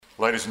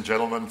Ladies and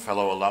gentlemen,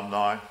 fellow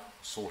alumni,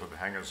 sorted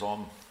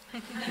hangers-on,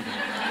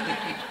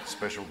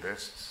 special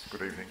guests,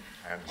 good evening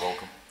and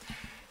welcome.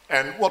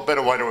 And what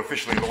better way to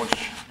officially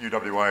launch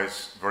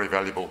UWA's very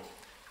valuable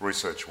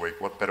Research Week?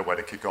 What better way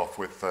to kick off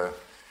with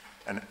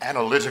an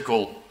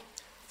analytical,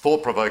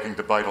 thought-provoking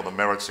debate on the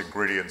merits,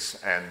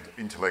 ingredients and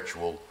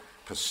intellectual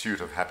pursuit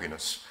of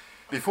happiness.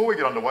 Before we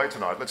get underway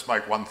tonight, let's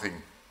make one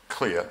thing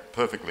clear,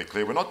 perfectly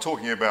clear. We're not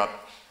talking about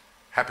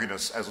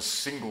happiness as a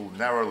single,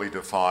 narrowly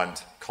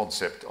defined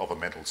concept of a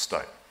mental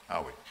state,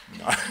 are we?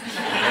 No.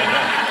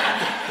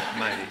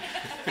 Maybe.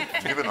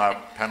 Given our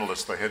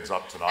panellists the heads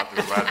up tonight,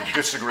 they're allowed to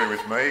disagree with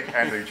me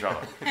and each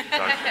other.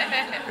 So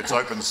it's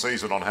open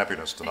season on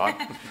happiness tonight.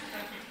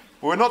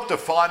 We're not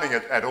defining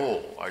it at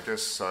all. I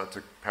guess,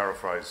 to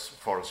paraphrase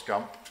Forrest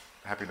Gump,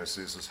 happiness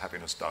is as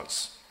happiness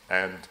does.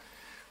 And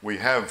we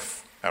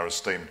have our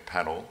esteemed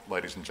panel,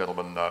 ladies and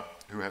gentlemen,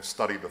 who have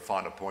studied the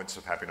finer points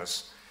of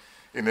happiness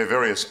in their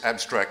various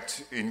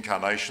abstract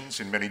incarnations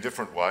in many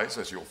different ways,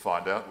 as you'll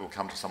find out. We'll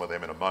come to some of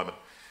them in a moment.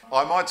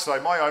 I might say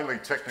my only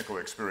technical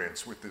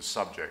experience with this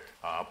subject,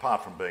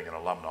 apart from being an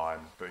alumni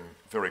and being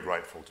very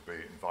grateful to be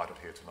invited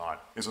here tonight,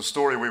 is a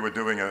story we were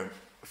doing a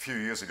few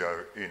years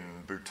ago in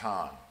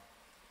Bhutan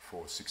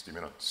for 60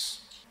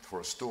 minutes, for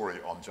a story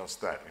on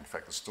just that. In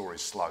fact, the story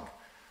slug,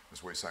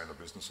 as we say in the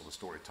business, or the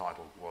story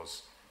title,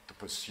 was The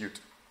Pursuit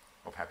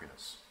of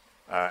Happiness.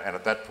 And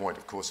at that point,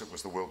 of course, it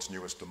was the world's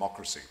newest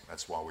democracy.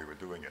 That's why we were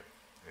doing it.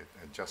 It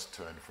had just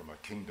turned from a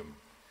kingdom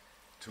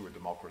to a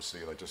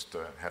democracy. They just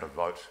had a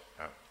vote,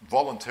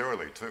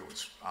 voluntarily too. It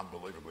was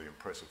unbelievably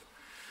impressive.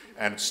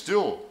 And it's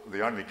still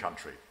the only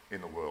country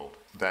in the world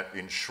that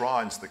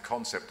enshrines the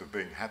concept of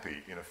being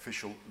happy in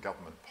official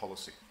government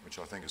policy, which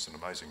I think is an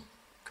amazing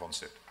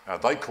concept.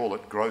 They call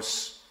it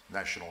gross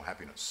national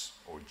happiness,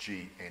 or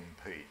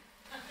GNP.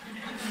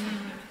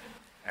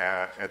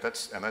 And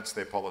that's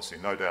their policy.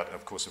 No doubt,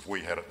 of course, if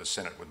we had it, the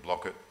Senate would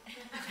block it.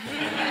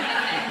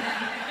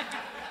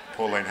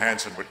 Pauline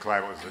Hanson would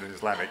claim it was an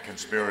Islamic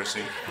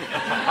conspiracy.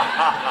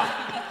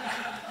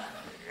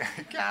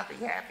 Can't be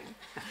happy.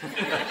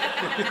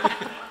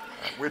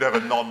 We'd have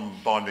a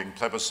non-binding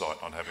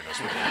plebiscite on happiness,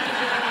 wouldn't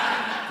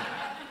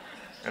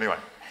we? Anyway,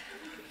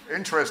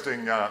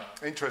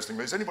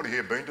 interestingly, has anybody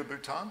here been to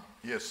Bhutan?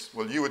 Yes.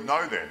 Well, you would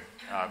know then,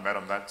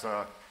 madam, that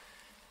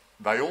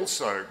they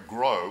also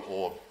grow,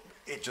 or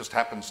it just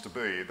happens to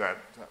be that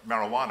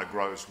marijuana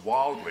grows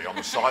wildly on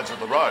the sides of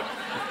the road.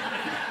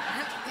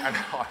 And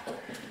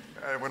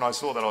when I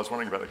saw that, I was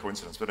wondering about the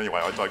coincidence, but anyway,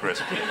 I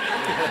digress.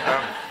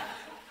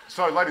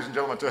 So, ladies and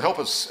gentlemen, to help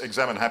us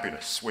examine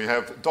happiness, we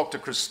have Dr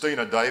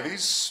Christina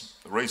Davies,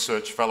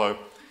 Research Fellow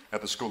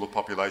at the School of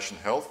Population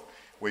Health.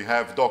 We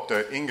have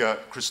Dr Inga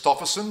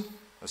Kristoffersen,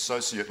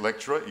 Associate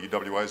Lecturer at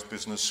UWA's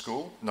Business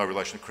School. No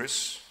relation to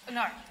Chris?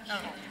 No,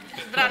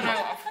 but I know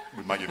of.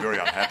 Would make you very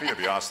unhappy. Have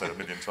you asked that a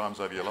million times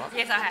over your life?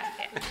 Yes, I have,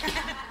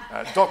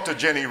 yeah. Dr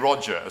Jenny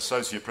Rodger,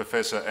 Associate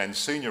Professor and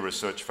Senior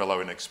Research Fellow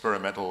in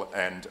Experimental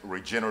and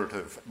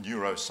Regenerative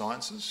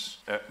Neurosciences.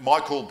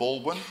 Michael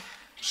Baldwin,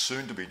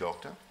 soon-to-be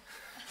doctor,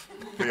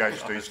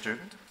 PhD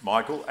student,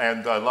 Michael.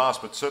 And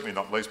last but certainly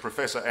not least,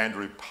 Professor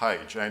Andrew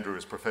Page. Andrew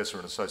is Professor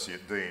and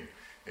Associate Dean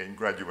in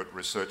Graduate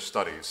Research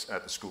Studies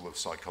at the School of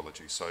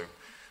Psychology. So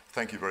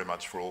thank you very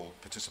much for all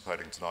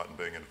participating tonight and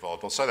being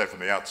involved. I'll say that from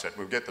the outset.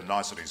 We'll get the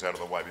niceties out of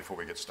the way before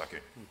we get stuck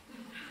in.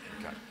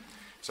 Okay,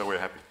 so we're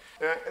happy.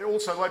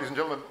 Also, ladies and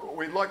gentlemen,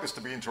 we'd like this to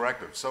be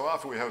interactive. So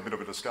after we have a bit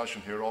of a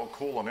discussion here, I'll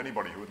call on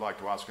anybody who would like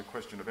to ask a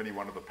question of any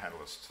one of the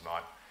panellists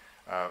tonight,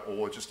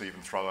 or just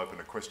even throw open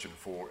a question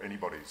for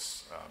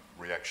anybody's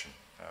reaction.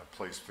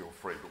 Please feel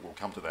free, but we'll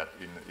come to that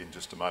in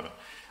just a moment.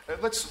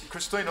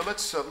 Christina,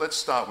 let's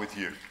start with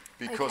you,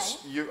 because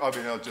okay. you. I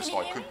mean, I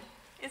could.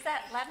 Is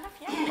that loud enough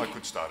yet? I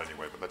could start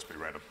anywhere, but let's be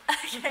random.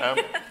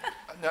 Okay.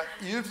 Now,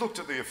 you've looked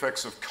at the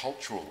effects of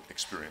cultural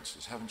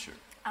experiences, haven't you?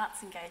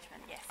 Arts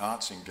engagement, yes.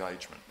 Arts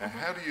engagement. Now,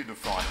 how do you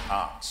define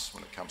arts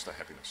when it comes to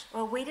happiness?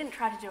 Well, we didn't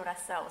try to do it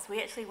ourselves. We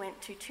actually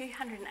went to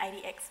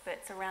 280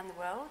 experts around the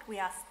world. We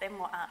asked them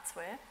what arts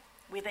were.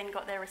 We then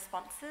got their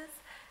responses,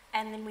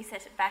 and then we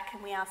set it back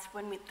and we asked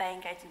when they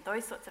engage in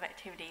those sorts of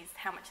activities,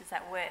 how much is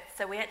that worth?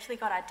 So we actually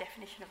got our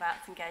definition of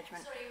arts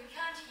engagement. Sorry, we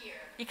can't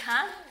hear. You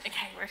can't?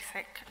 Okay, wait a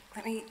sec.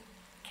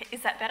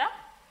 Is that better?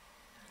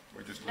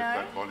 We just lift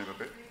that volume a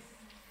bit.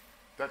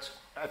 That's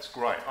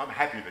great. I'm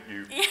happy that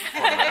you.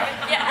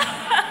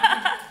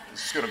 Yeah.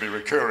 This is going to be a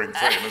recurring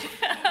theme, isn't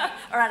it?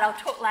 All right, I'll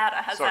talk louder.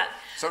 How's that?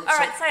 So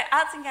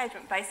arts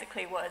engagement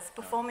basically was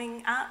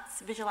performing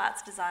arts, visual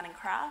arts, design and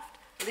craft,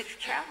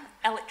 literature,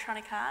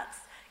 electronic arts,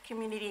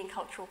 community and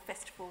cultural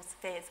festivals,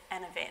 fairs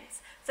and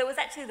events. So it was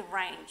actually the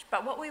range,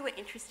 but what we were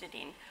interested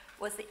in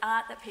was the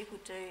art that people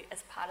do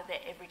as part of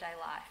their everyday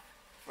life,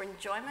 for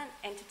enjoyment,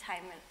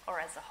 entertainment, or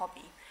as a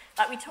hobby.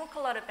 Like we talk a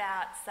lot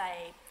about,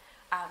 say,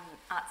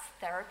 arts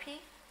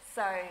therapy.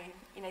 So,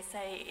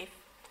 say if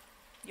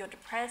you're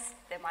depressed,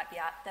 there might be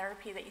art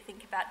therapy that you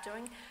think about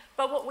doing.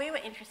 But what we were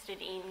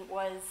interested in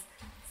was,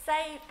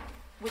 say,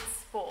 with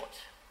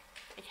sport.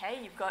 Okay,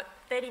 you've got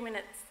 30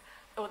 minutes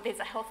or there's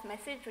a health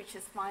message, which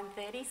is Mind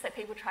 30, so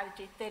people try to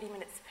do 30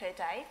 minutes per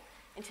day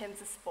in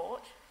terms of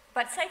sport.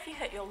 But say if you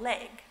hurt your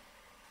leg,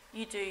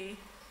 you do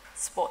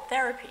sport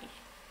therapy.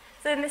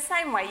 So in the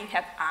same way you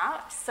have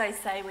art, so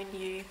say when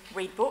you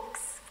read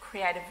books,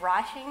 creative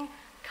writing,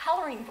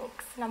 colouring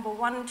books, number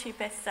 1 and 2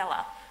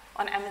 bestseller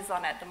on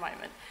Amazon at the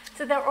moment.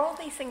 So there are all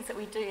these things that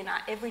we do in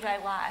our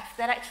everyday life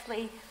that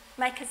actually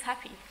make us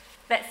happy,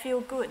 that feel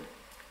good,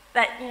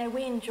 that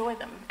we enjoy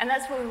them. And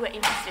that's what we were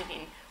interested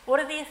in. What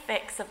are the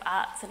effects of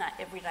arts in our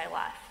everyday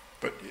life?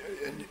 But,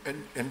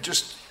 and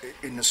just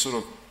in the sort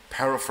of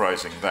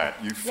paraphrasing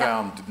that, you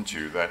found, didn't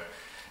you, that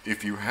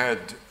if you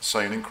had,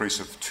 say, an increase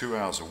of 2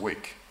 hours a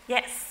week.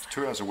 Yes.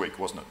 2 hours a week,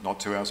 wasn't it? Not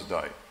 2 hours a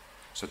day.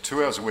 So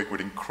 2 hours a week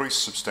would increase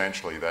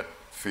substantially that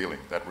feeling,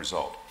 that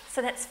result.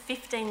 So that's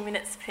 15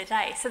 minutes per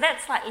day. So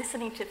that's like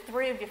listening to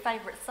 3 of your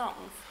favourite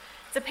songs.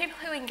 So people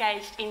who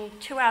engaged in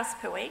 2 hours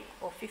per week,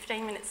 or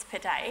 15 minutes per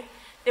day,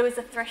 there was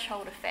a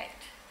threshold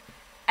effect.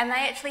 And they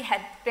actually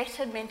had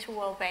better mental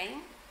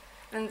well-being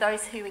than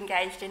those who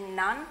engaged in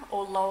none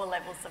or lower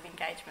levels of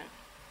engagement.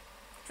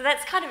 So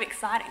that's kind of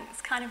exciting,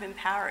 it's kind of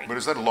empowering. But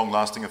is that a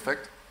long-lasting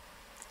effect?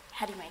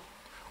 How do you mean?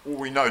 Well,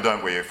 we know,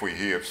 don't we, if we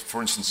hear,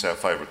 for instance, our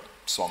favourite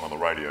song on the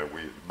radio,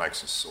 it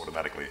makes us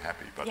automatically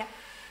happy. But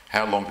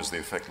how long does the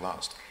effect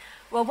last?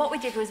 Well, what we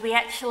did was we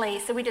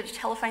did a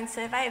telephone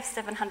survey of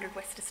 700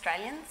 West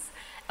Australians,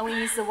 and we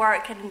used the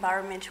Warwick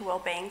Environmental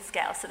Wellbeing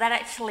Scale. So that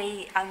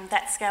actually,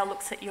 that scale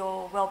looks at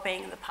your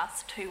wellbeing in the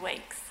past 2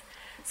 weeks.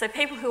 So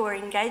people who were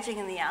engaging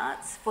in the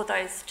arts for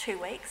those 2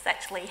 weeks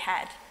actually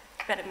had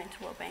better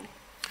mental wellbeing.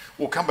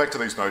 We'll come back to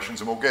these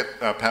notions and we'll get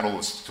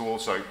panellists to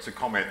also to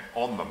comment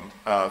on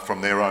them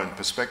from their own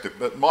perspective.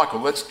 But Michael,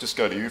 let's just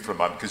go to you for a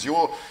moment, because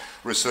your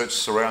research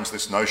surrounds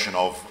this notion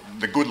of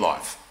the good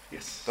life,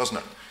 doesn't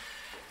it?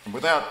 And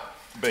without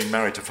being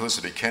married to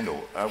Felicity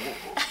Kendall,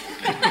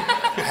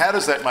 how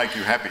does that make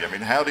you happy? I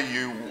mean, how do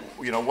you,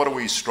 what are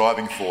we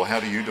striving for? How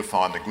do you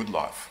define the good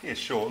life? Yeah,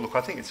 sure. Look,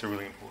 I think it's a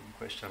really important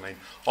question. I mean,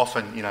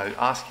 often,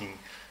 asking,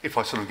 if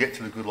I sort of get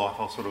to the good life,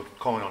 I'll sort of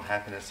comment on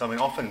happiness. I mean,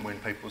 often when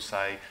people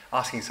say,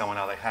 asking someone,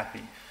 are they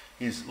happy,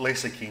 is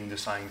less akin to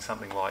saying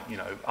something like,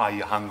 are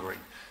you hungry?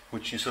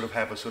 Which you sort of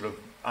have a sort of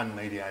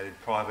unmediated,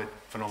 private,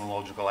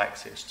 phenomenological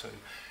access to.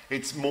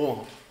 It's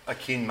more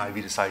akin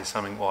maybe to say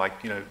something like,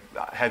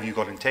 have you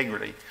got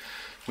integrity?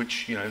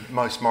 Which,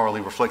 most morally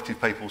reflective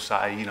people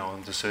say,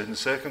 under certain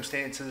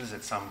circumstances,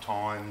 at some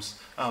times,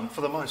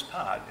 for the most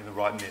part, in the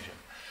right measure.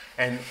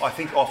 And I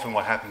think often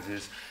what happens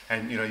is,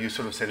 and you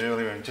sort of said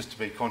earlier, and just to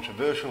be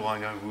controversial, I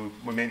know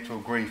we're meant to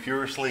agree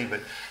furiously,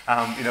 but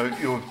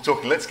you're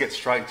talking, let's get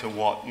straight to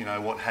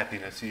what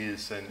happiness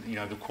is and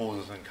the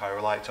causes and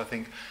correlates. I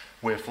think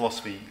where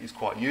philosophy is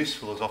quite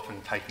useful is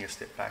often taking a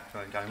step back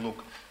and going,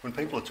 look, when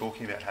people are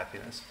talking about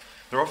happiness,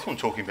 they're often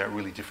talking about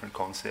really different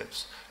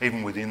concepts,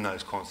 even within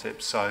those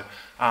concepts. So,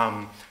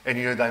 and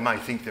they may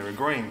think they're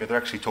agreeing, but they're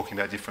actually talking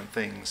about different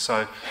things.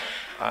 So,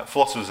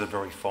 philosophers are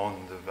very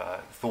fond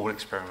of thought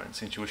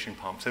experiments, intuition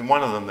pumps, and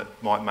one of them that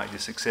might make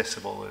this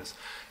accessible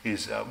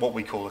is what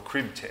we call a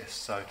crib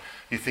test. So,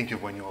 you think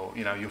of when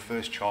your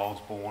first child's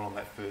born on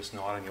that first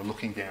night, and you're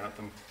looking down at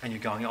them, and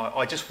you're going,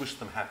 I just wish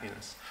them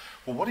happiness.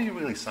 Well, what are you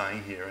really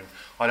saying here? And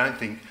I don't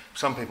think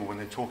some people, when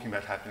they're talking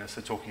about happiness,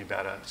 they're talking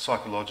about a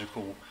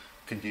psychological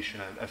condition,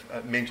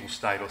 a mental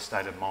state or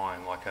state of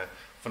mind, like a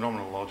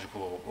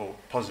phenomenological or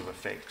positive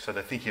effect. So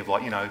they're thinking of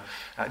like,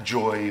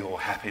 joy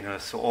or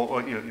happiness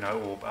or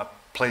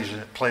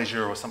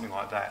pleasure or something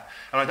like that.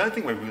 And I don't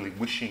think we're really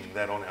wishing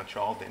that on our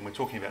child then. We're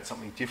talking about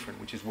something different,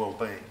 which is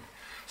well-being.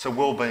 So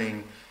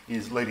well-being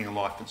is leading a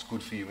life that's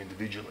good for you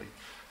individually.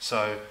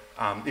 So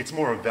it's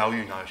more a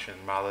value notion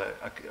rather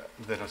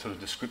than a sort of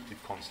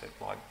descriptive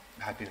concept like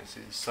happiness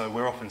is. So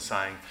we're often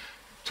saying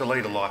to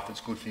lead a life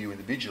that's good for you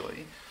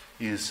individually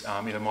is,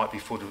 might be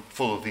full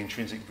of the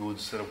intrinsic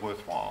goods that are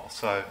worthwhile.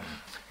 So,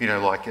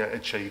 like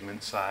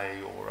achievement, say,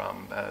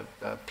 or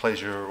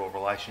pleasure or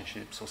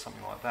relationships or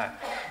something like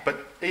that. But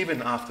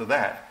even after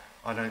that,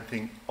 I don't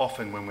think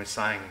often when we're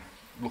saying,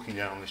 looking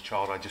down on this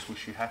child, I just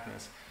wish you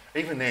happiness,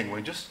 even then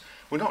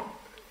we're not,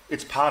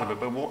 it's part of it,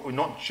 but we're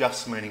not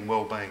just meaning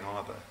well-being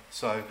either.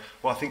 So,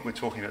 I think we're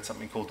talking about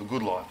something called the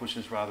good life, which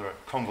is rather a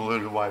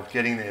convoluted way of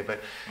getting there,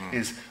 but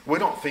is we're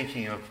not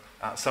thinking of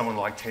someone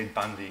like Ted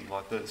Bundy,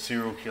 like the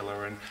serial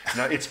killer, and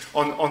it's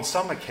on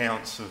some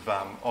accounts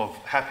of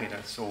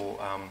happiness or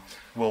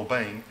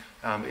well-being.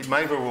 It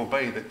may very well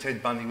be that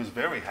Ted Bundy was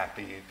very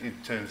happy in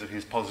terms of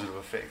his positive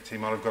effect. He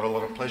might have got a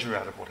lot of pleasure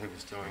out of what he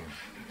was doing.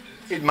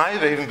 It may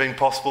have even been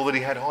possible that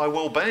he had high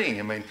well-being.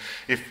 I mean,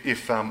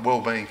 if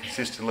well-being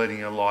consists in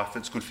leading a life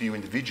that's good for you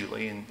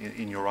individually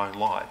in your own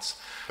lights.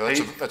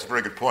 That's a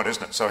very good point,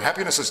 isn't it? So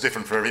happiness is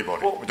different for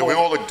everybody. Do we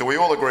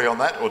all agree on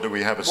that, or do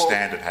we have a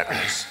standard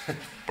happiness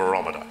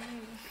barometer?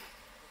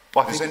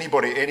 Does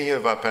any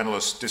of our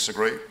panellists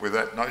disagree with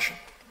that notion?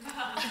 I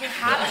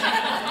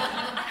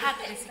hard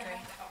to disagree.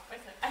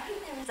 I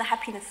think there is a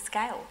happiness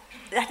scale.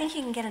 I think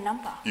you can get a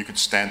number. You could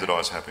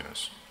standardise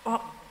happiness.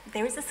 Well,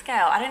 there is a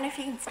scale. I don't know if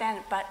you can stand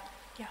it, but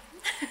yeah.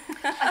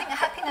 I think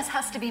happiness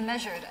has to be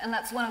measured, and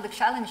that's one of the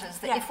challenges,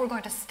 that Yeah. if we're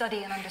going to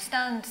study and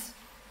understand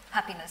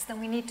happiness, then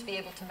we need to be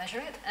able to measure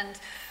it. And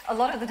a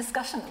lot of the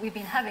discussion that we've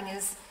been having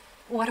is,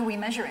 what are we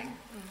measuring?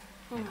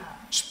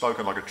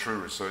 Spoken like a true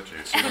researcher.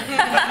 See,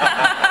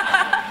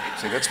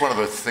 that's one of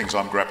the things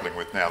I'm grappling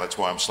with now. That's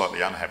why I'm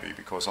slightly unhappy,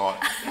 because I'm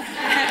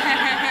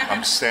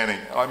with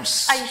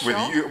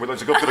sure? you. Well,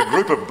 we've got a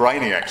group of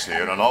brainiacs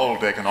here, and an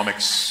old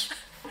economics,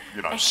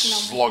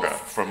 slogger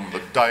from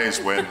the days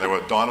when there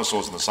were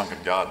dinosaurs in the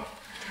sunken garden.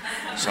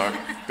 So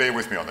bear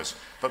with me on this.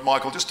 But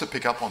Michael, just to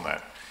pick up on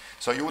that,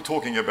 so you were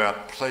talking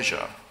about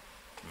pleasure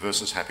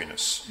versus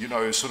happiness,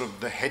 sort of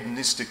the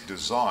hedonistic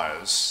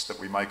desires that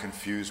we may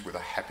confuse with a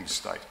happy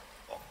state.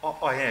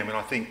 I am, and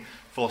I think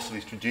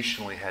philosophy's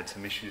traditionally had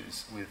some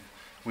issues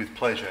with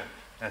pleasure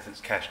as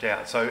it's cashed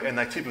out. So, and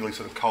they typically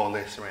sort of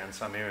coalesce around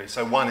some areas.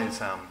 So one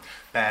is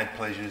bad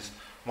pleasures,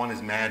 one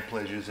is mad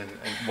pleasures, and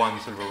one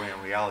sort of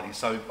around reality.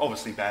 So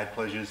obviously bad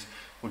pleasures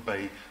would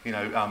be,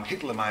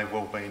 Hitler may have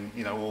well been,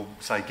 or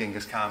say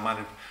Genghis Khan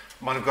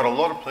might have got a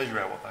lot of pleasure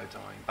out of what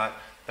they're doing, but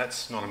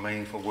that's not a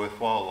meaningful,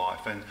 worthwhile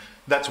life. And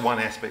that's one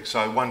aspect.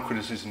 So one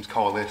criticism's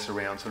coalesce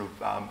around sort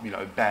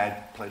of,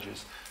 bad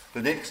pleasures.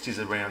 The next is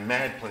around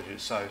mad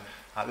pleasures. So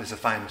there's a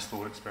famous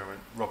thought experiment.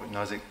 Robert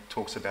Nozick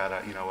talks about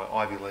an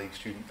Ivy League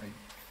student,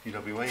 a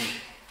UWA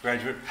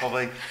graduate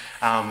probably,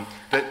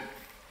 but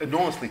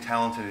enormously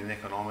talented in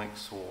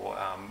economics or,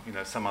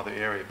 some other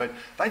area. But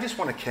they just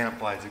want to count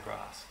blades of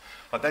grass.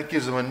 Like that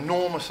gives them an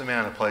enormous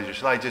amount of pleasure.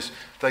 So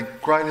the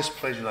greatest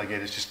pleasure they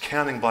get is just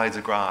counting blades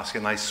of grass,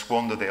 and they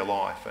squander their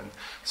life. And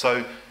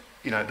so,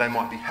 they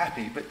might be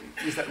happy, but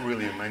is that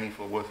really a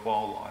meaningful,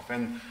 worthwhile life?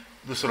 And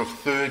the sort of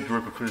third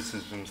group of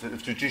criticisms that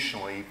have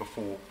traditionally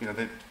before,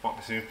 that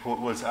might be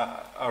important, was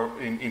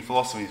in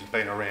philosophy has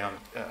been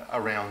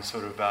around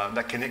sort of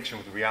that connection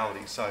with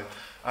reality. So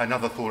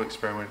another thought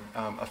experiment,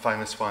 a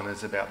famous one,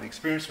 is about the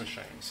experience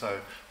machine. So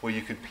where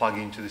you could plug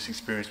into this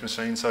experience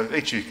machine. So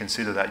each of you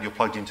consider that you're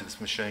plugged into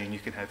this machine. You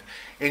can have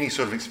any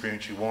sort of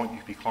experience you want. You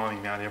could be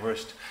climbing Mount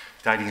Everest,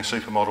 dating a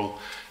supermodel,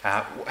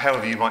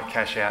 however you might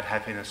cash out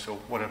happiness or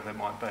whatever that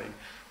might be.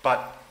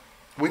 But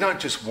we don't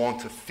just want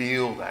to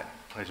feel that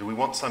pleasure. We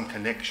want some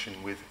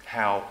connection with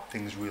how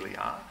things really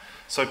are.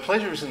 So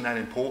pleasure isn't that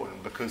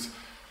important, because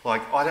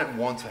I don't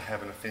want to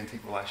have an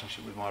authentic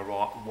relationship with my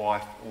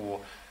wife or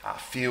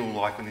feel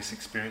like on this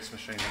experience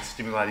machine that's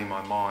stimulating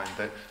my mind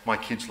that my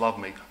kids love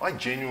me. I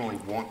genuinely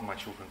want my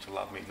children to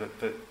love me,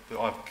 that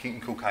I've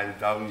inculcated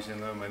values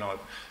in them and I've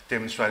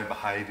demonstrated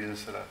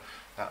behaviours that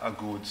are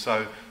good.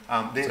 So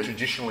they're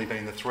traditionally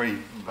been the three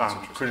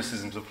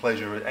criticisms of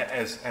pleasure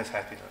as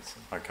happiness.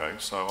 Okay,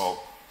 so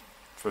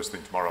first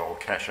thing tomorrow I'll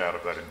cash out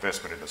of that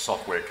investment in the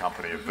software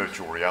company of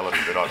virtual reality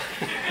that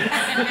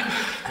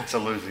I've it's a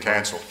losing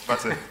cancelled.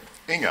 But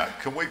Inga,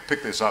 can we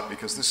pick this up,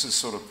 because this is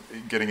sort of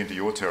getting into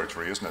your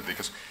territory, isn't it?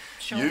 Because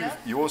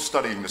you're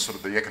studying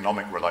the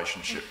economic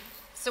relationship.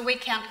 So we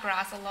count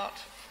grass a lot.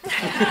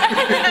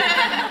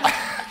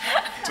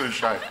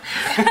 Touche. Are you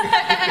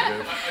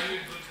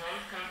in good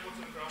health? What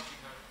sort of grass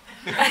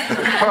you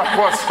have?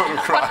 What sort of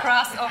What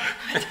grass?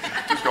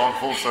 Just gone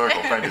full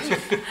circle, thank you.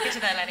 Get to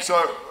that later.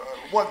 So,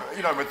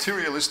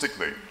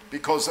 materialistically,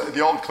 because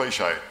the old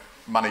cliche,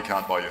 money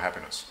can't buy you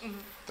happiness. Mm-hmm.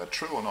 Is that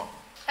true or not?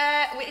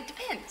 It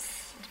depends.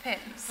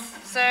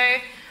 So,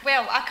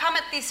 I come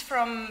at this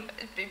from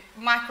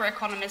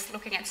microeconomists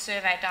looking at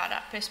survey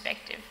data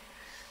perspective,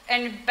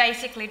 and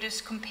basically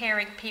just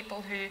comparing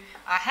people who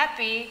are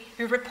happy,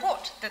 who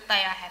report that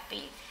they are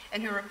happy,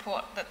 and who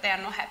report that they are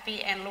not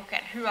happy, and look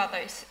at who are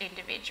those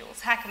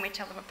individuals. How can we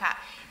tell them apart?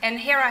 And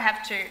here I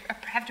have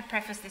to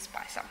preface this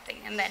by something,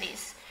 and that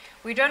is,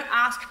 we don't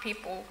ask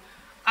people,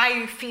 are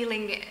you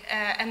feeling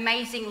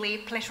amazingly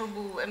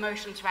pleasurable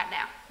emotions right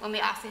now? When we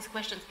ask these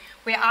questions,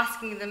 we're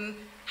asking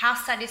them, how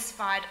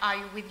satisfied are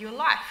you with your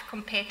life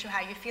compared to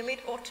how you feel it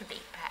ought to be,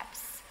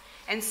 perhaps?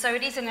 And so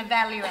it is an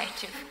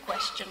evaluative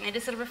question. It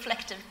is a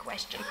reflective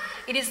question.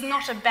 It is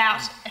not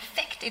about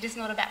effect. It is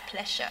not about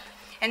pleasure.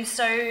 And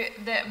so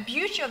the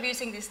beauty of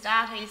using this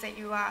data is that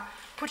you are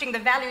putting the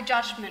value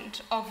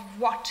judgment of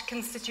what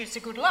constitutes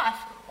a good life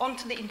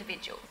onto the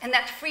individual. And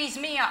that frees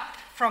me up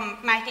from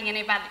making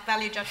any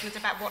value judgments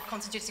about what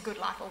constitutes a good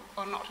life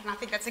or not. And I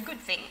think that's a good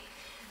thing.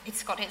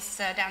 It's got its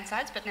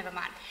downsides, but never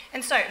mind.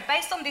 And so,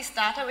 based on this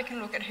data, we can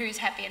look at who is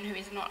happy and who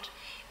is not.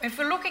 If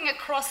we're looking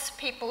across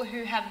people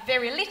who have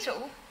very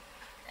little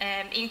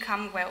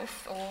income,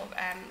 wealth, or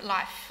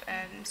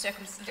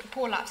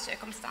poor life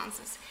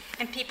circumstances,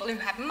 and people who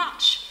have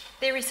much,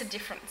 there is a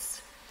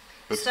difference.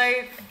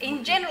 So,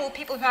 in general,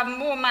 people who have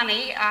more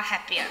money are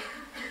happier.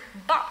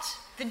 But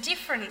the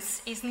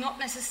difference is not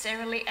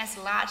necessarily as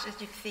large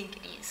as you think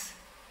it is.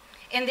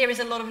 And there is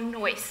a lot of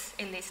noise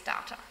in this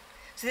data.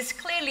 So there's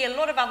clearly a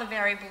lot of other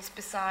variables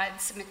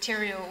besides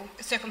material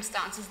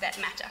circumstances that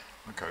matter.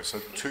 Okay, so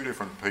two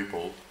different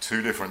people,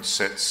 two different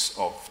sets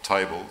of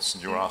tables,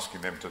 and you're asking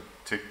them to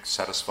tick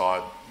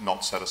satisfied,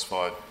 not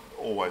satisfied,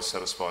 always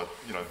satisfied,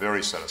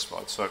 very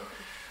satisfied. So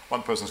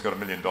one person's got $1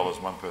 million,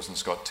 one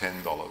person's got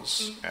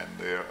 $10, and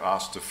they're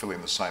asked to fill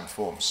in the same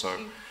form. So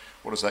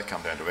what does that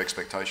come down to?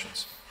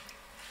 Expectations?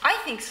 I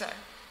think so.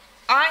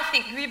 I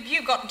think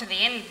you've gotten to the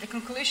end, the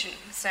conclusion,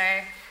 so...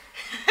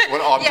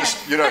 Well,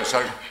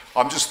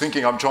 I'm just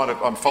thinking,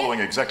 I'm following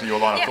exactly your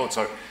line of thought.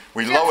 So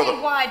we lower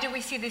the... Why do we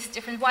see this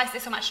difference? Why is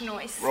there so much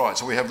noise? Right,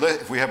 so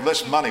if we have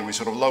less money, we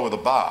sort of lower the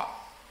bar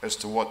as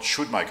to what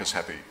should make us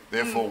happy.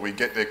 Therefore, we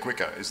get there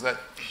quicker. Is that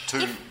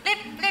too...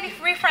 Let me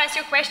rephrase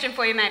your question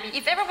for you, maybe.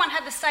 If everyone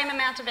had the same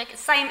amount of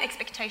same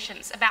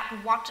expectations about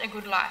what a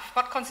good life,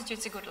 what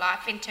constitutes a good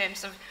life in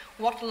terms of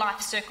what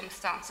life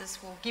circumstances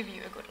will give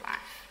you a good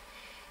life,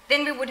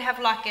 then we would have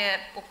like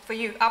for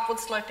you, upward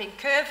sloping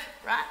curve,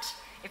 right?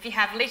 If you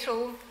have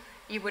little,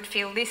 you would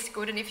feel this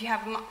good, and if you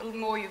have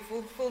more, you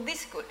will feel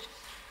this good.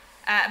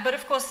 But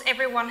of course,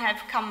 everyone have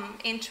come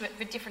into it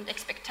with different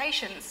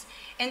expectations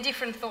and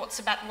different thoughts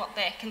about what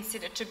they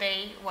consider to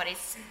be what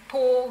is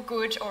poor,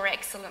 good, or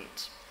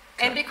excellent.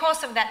 Okay. And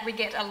because of that, we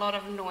get a lot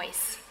of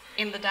noise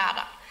in the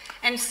data.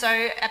 And so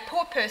a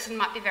poor person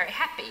might be very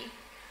happy,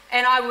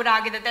 and I would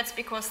argue that that's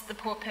because the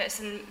poor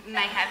person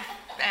may have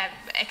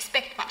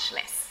expect much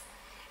less.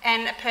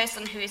 And a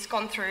person who has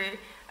gone through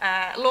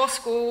law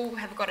school,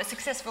 have got a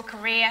successful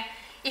career,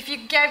 if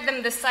you gave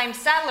them the same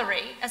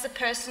salary as a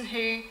person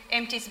who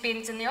empties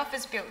bins in the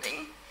office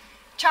building,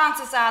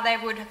 chances are they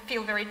would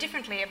feel very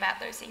differently about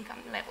those income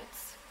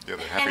levels. Yeah,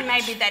 their and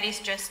happiness. maybe that is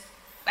just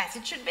as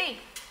it should be.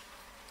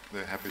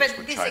 Their happiness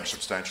would change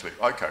substantially.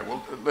 Okay,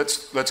 well,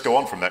 let's go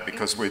on from that,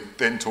 because we're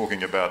then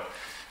talking about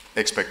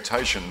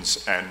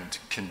expectations and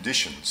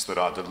conditions that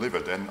are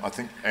delivered. And I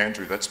think,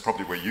 Andrew, that's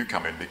probably where you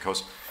come in,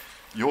 because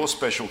your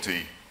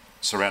specialty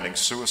surrounding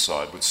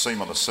suicide would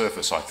seem on the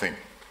surface, I think,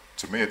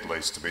 to me at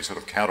least, to be sort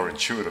of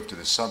counterintuitive to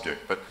this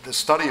subject. But the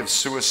study of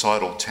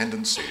suicidal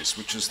tendencies,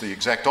 which is the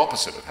exact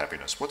opposite of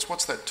happiness,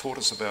 what's that taught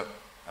us about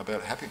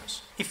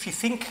happiness? If you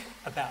think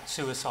about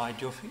suicide,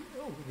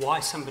 why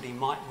somebody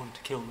might want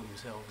to kill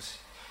themselves,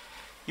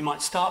 you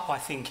might start by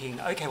thinking,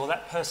 okay, well,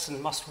 that person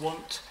must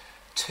want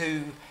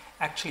to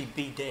actually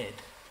be dead.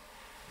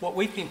 What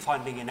we've been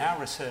finding in our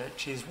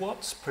research is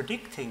what's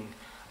predicting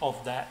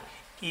of that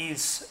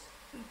is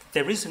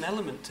there is an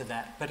element to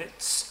that, but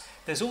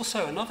there's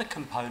also another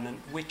component,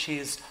 which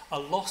is a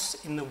loss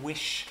in the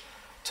wish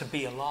to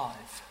be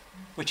alive,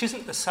 which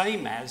isn't the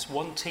same as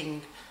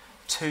wanting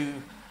to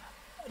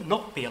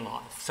not be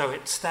alive. So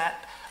it's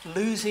that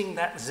losing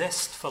that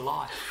zest for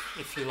life,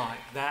 if you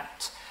like,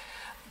 that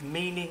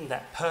meaning,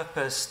 that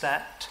purpose,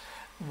 that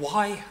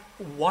why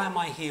am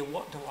I here,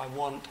 what do I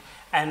want?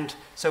 And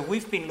so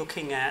we've been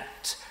looking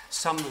at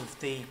some of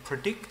the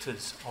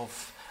predictors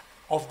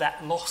of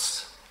that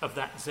loss of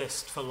that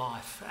zest for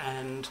life,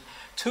 and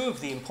two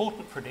of the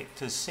important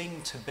predictors seem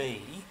to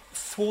be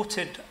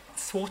thwarted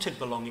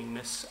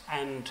belongingness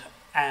and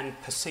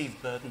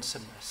perceived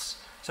burdensomeness.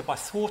 So by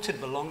thwarted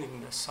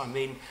belongingness, I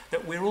mean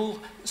that we're all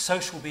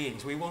social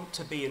beings. We want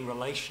to be in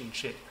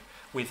relationship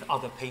with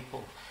other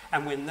people,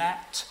 and when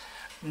that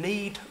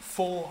need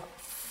for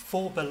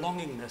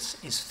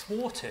belongingness is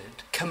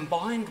thwarted,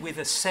 combined with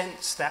a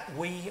sense that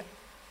we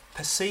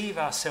perceive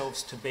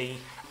ourselves to be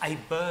a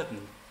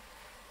burden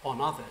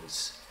on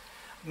others,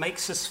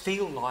 makes us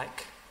feel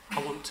like, I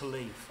want to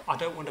leave. I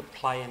don't want to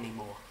play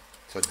anymore.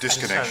 So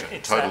disconnection,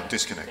 so total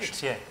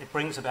disconnection. It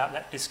brings about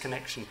that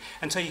disconnection.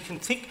 And so you can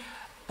think,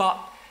 but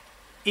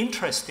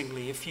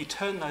interestingly, if you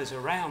turn those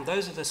around,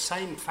 those are the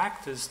same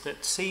factors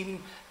that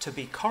seem to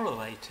be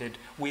correlated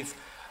with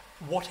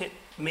what it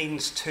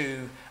means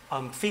to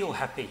feel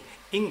happy.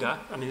 Inga,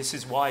 I mean, this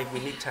is why we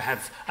need to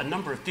have a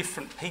number of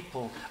different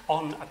people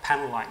on a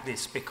panel like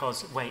this,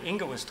 because the way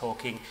Inga was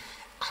talking,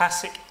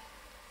 classic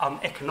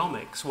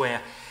economics,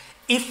 where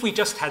if we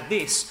just had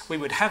this, we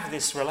would have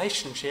this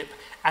relationship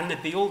and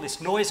there'd be all this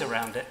noise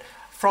around it.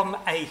 From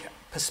a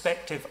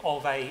perspective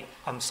of a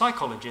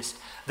psychologist,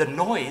 the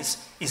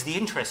noise is the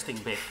interesting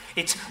bit.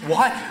 It's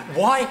why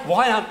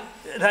aren't,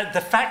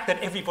 the fact that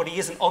everybody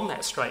isn't on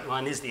that straight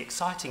line is the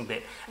exciting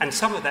bit. And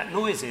some of that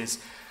noise is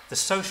the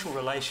social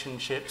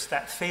relationships,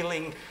 that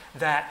feeling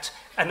that,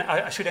 and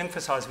I should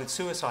emphasise with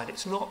suicide,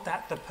 it's not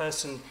that the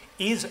person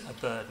is a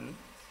burden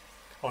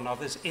on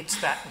others,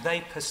 it's that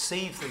they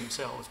perceive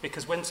themselves,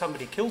 because when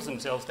somebody kills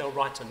themselves, they'll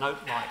write a note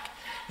like,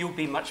 "You'll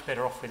be much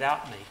better off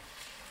without me,"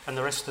 and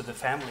the rest of the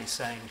family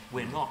saying,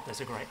 "We're not, there's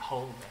a great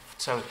hole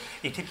left." So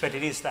it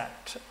is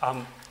that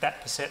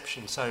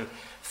perception. So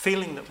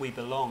feeling that we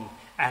belong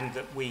and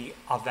that we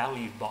are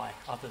valued by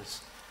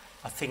others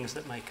are things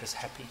that make us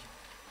happy.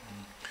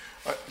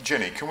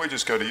 Jenny, can we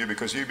just go to you,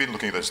 because you've been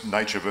looking at this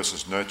nature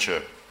versus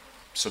nurture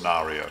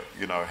scenario,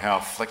 you know, how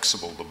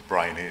flexible the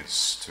brain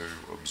is to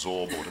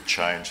absorb or to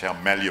change, how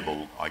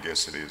malleable, I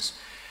guess, it is.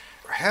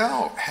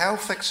 How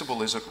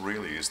flexible is it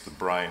really, is the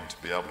brain, to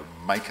be able to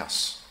make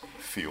us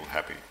feel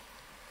happy?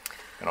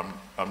 And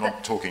I'm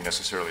not talking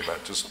necessarily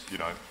about just, you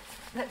know...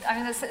 I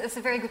mean, that's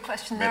a very good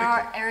question. Medical.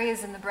 There are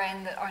areas in the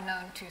brain that are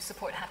known to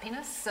support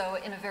happiness. So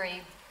in a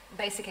very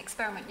basic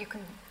experiment, you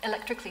can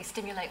electrically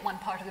stimulate one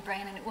part of the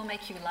brain and it will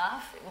make you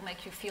laugh, it will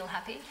make you feel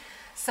happy.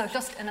 So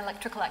just an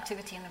electrical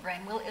activity in the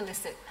brain will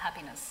elicit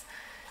happiness.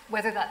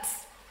 Whether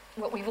that's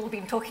what we've all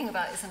been talking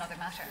about is another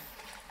matter.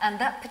 And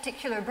that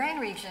particular brain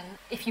region,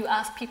 if you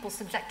ask people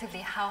subjectively,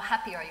 how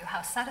happy are you,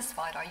 how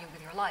satisfied are you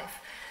with your life,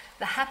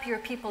 the happier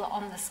people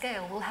on the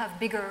scale will have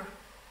bigger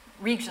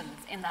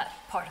regions in that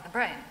part of the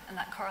brain, and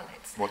that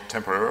correlates. What,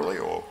 temporarily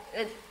or?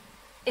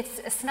 It's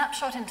a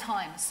snapshot in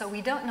time, so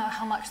we don't know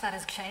how much that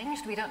has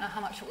changed. We don't know how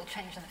much it will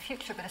change in the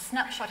future, but a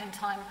snapshot in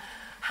time,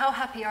 how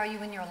happy are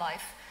you in your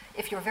life?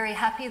 If you're very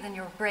happy, then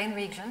your brain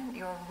region,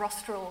 your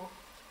rostral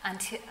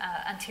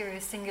anterior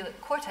cingulate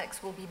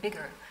cortex will be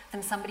bigger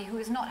than somebody who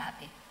is not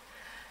happy.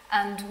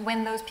 And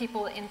when those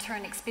people in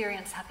turn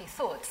experience happy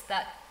thoughts,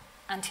 that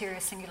anterior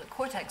cingulate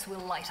cortex will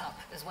light up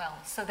as well.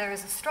 So there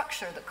is a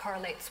structure that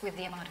correlates with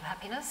the amount of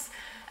happiness,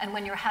 and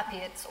when you're happy,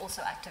 it's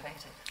also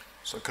activated.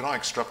 So can I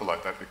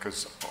extrapolate that?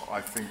 Because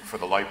I think for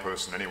the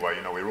layperson anyway,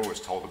 you know, we're always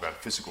told about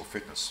physical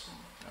fitness.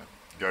 You know,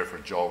 go for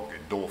a jog,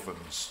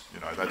 endorphins, you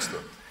know, that's the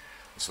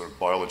sort of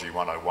biology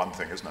 101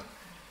 thing, isn't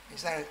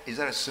it? Is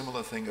that a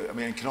similar thing? I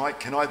mean,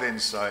 can I then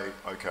say,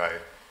 okay,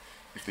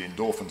 if the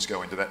endorphins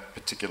go into that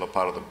particular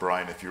part of the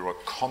brain, if you're a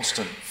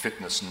constant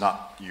fitness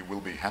nut, you will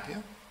be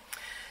happier?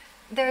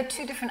 There are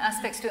two different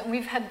aspects to it, and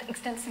we've had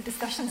extensive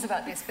discussions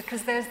about this,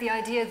 because there's the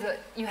idea that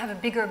you have a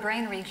bigger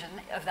brain region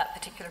of that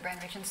particular brain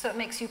region, so it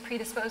makes you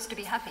predisposed to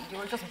be happy. You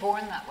were just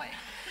born that way.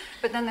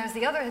 But then there's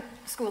the other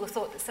school of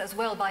thought that says,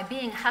 well, by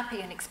being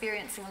happy and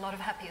experiencing a lot of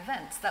happy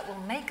events, that will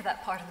make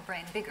that part of the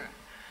brain bigger.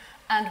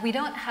 And we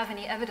don't have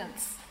any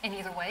evidence in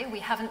either way. We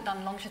haven't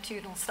done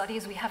longitudinal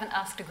studies. We haven't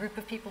asked a group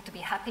of people to be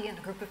happy and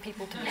a group of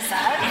people to be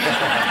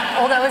sad.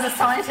 Although as a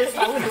scientist,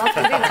 I would love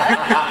to do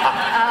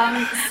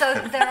that.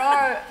 So there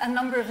are a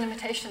number of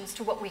limitations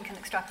to what we can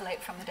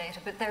extrapolate from the data,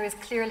 but there is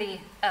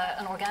clearly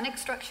an organic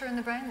structure in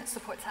the brain that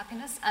supports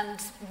happiness.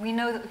 And we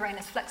know that the brain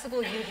is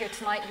flexible. You here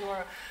tonight,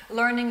 you're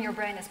learning, your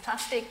brain is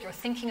plastic, you're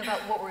thinking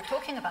about what we're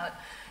talking about.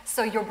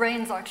 So your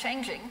brains are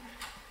changing.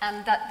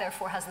 And that,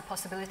 therefore, has the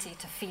possibility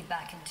to feed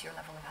back into your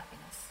level of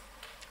happiness.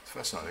 It's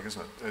fascinating,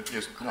 isn't it?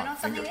 Yes, Comment on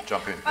something there?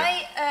 Jump in.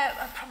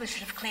 I probably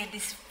should have cleared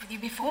this with you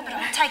before, but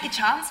I'll take a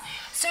chance.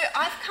 So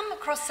I've come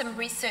across some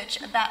research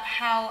about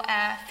how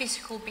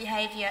physical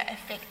behaviour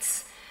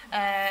affects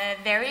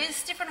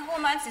various different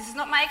hormones. This is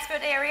not my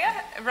expert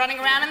area, running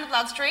around in the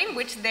bloodstream,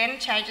 which then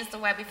changes the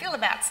way we feel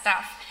about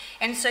stuff.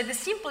 And so the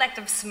simple act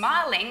of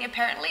smiling,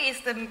 apparently,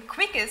 is the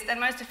quickest and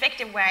most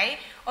effective way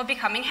of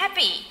becoming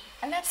happy.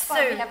 And that's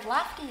why we have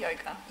laughter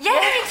yoga.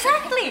 Yeah,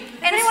 exactly.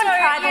 And anyone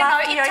tried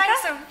laughter yoga?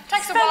 It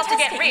takes a while to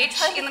get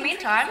rich. In the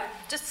meantime,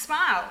 just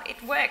smile.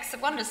 It works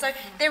wonders. So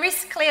there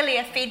is clearly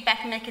a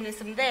feedback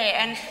mechanism there.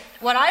 And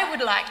what I would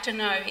like to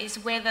know is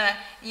whether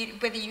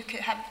you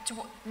could have, to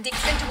the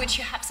extent to which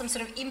you have some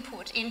sort of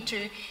input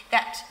into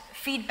that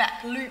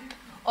feedback loop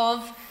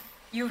of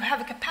you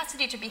have a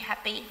capacity to be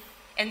happy,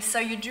 and so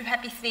you do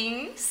happy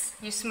things,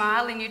 you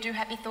smile and you do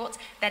happy thoughts,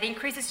 that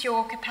increases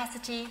your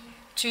capacity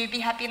to be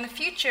happy in the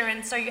future,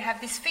 and so you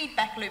have this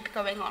feedback loop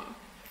going on.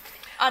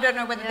 I don't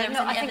know whether there is any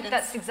evidence. I think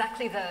that's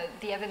exactly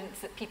the evidence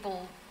that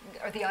people,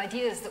 or the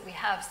ideas that we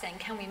have saying,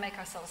 can we make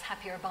ourselves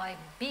happier by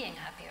being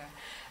happier?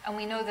 And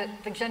we know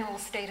that the general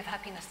state of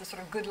happiness, the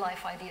sort of good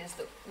life ideas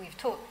that we've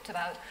talked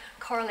about,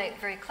 correlate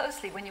very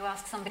closely when you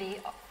ask somebody,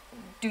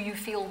 do you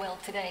feel well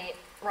today,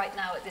 right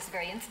now at this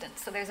very instant?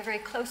 So there's a very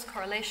close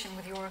correlation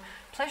with your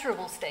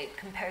pleasurable state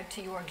compared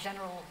to your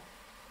general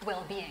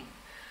well-being.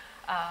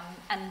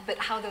 But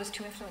how those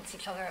two influence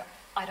each other,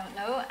 I don't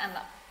know. And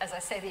as I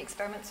say, the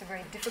experiments are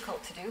very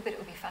difficult to do, but it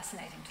would be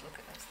fascinating to look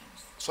at those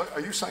things. So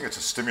are you saying it's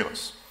a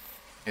stimulus?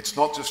 It's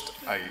not just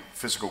a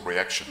physical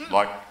reaction,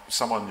 like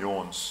someone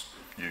yawns,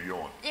 you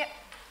yawn. Yeah,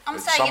 I'm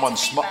saying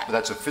it's feedback.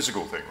 That's a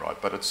physical thing, right?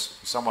 But it's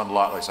someone,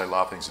 like they say,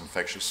 laughing's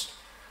infectious.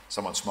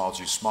 Someone smiles,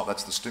 you smile.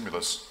 That's the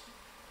stimulus,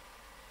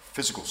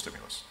 physical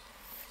stimulus,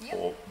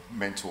 or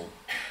mental,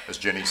 as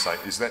Jenny said.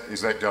 Is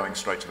that going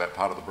straight to that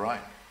part of the brain?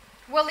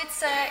 Well,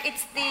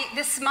 it's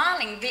the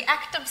smiling, the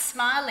act of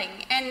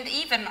smiling, and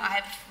even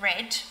I've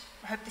read,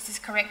 I hope this is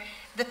correct,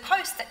 the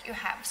pose that you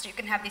have. So you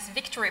can have this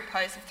victory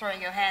pose of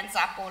throwing your hands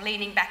up or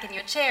leaning back in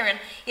your chair, and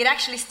it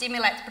actually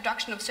stimulates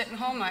production of certain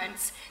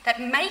hormones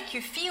that make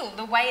you feel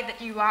the way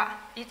that you are.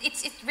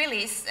 It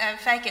really is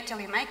fake it till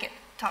you make it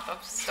type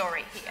of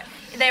story here.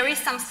 There is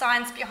some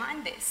science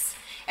behind this,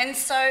 and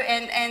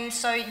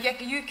so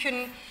you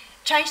can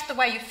change the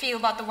way you feel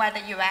by the way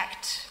that you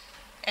act,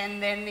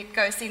 and then it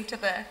goes into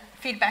the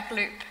feedback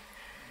loop.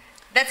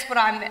 That's what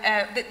I'm.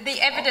 The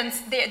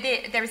evidence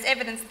there is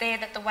evidence there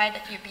that the way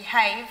that you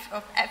behave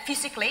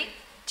physically,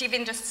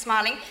 even just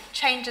smiling,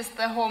 changes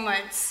the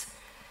hormones,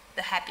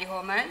 the happy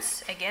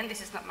hormones. Again, this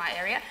is not my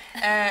area.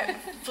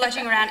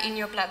 Floating around in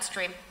your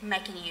bloodstream,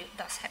 making you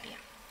thus happier.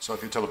 So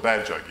if you tell a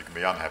bad joke, you can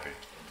be unhappy.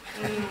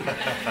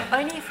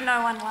 Only if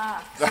no one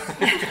laughs.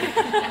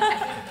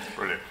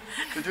 Brilliant.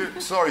 Did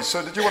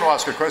you want to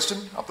ask a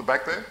question up the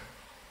back there?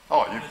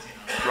 Oh,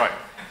 great.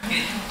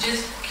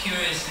 Just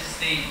curious, is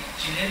the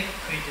genetic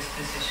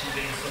predisposition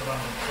being sort of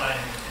underplayed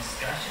in the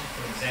discussion?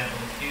 For example,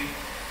 if you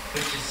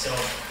put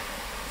yourself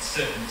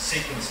certain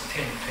sequence of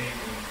 10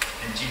 people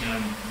and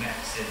genome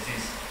map says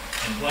this,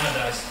 and one of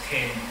those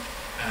 10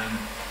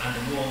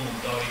 under normal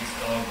dog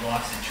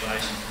life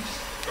situations will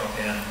just drop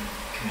out and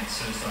commit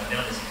suicide. The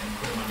others you can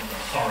put them under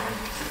the horrors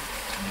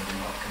and they will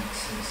not commit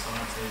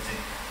suicide. So it's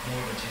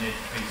more of a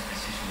genetic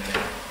predisposition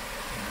without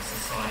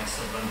society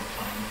sort of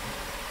underplaying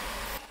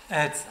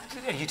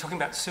it. Are you talking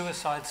about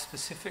suicide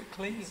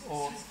specifically,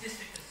 or?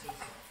 Statistics of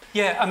suicide.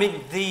 Yeah, I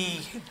mean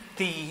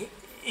the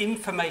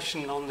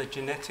information on the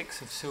genetics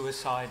of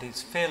suicide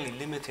is fairly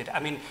limited. I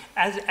mean,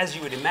 as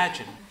you would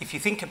imagine, if you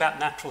think about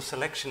natural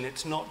selection,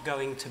 it's not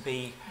going to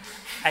be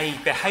a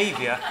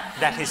behaviour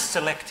that is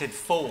selected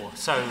for.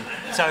 So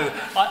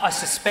I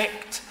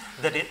suspect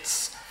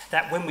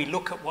that when we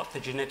look at what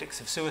the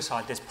genetics of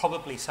suicide, there's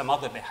probably some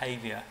other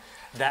behaviour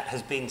that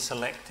has been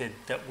selected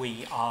that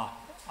we are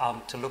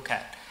to look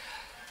at.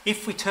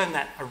 If we turn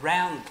that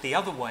around the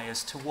other way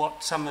as to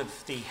what some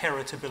of the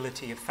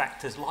heritability of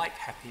factors like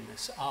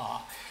happiness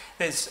are,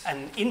 there's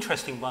an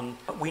interesting one.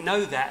 We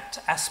know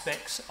that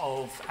aspects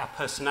of our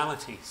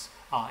personalities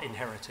are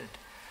inherited.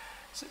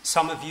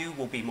 Some of you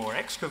will be more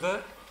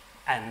extrovert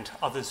and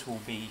others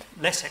will be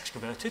less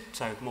extroverted,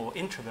 so more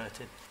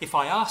introverted. If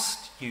I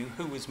asked you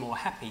who was more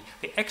happy,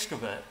 the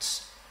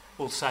extroverts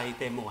will say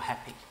they're more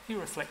happy. You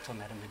reflect on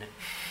that a minute.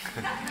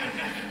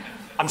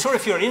 I'm sure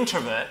if you're an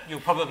introvert,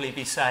 you'll probably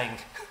be saying,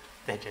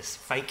 they're just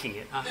faking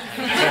it, aren't they?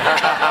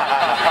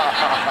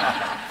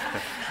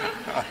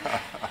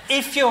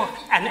 If you're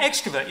an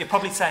extrovert, you're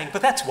probably saying,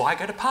 but that's why I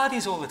go to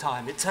parties all the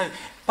time.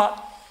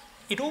 But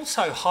it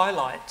also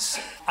highlights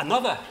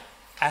another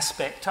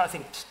aspect, I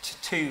think,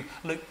 to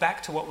look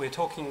back to what we were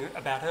talking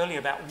about earlier,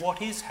 about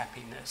what is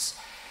happiness.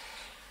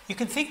 You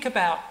can think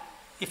about,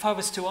 if I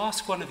was to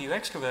ask one of you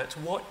extroverts,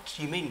 what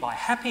do you mean by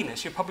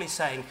happiness? You're probably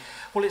saying,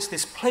 well, it's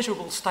this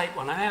pleasurable state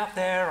when I'm out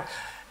there,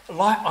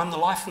 I'm the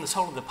life and the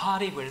soul of the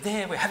party, we're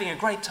there, we're having a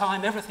great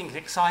time, everything's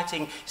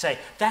exciting. You say,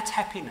 that's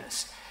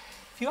happiness.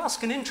 If you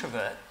ask an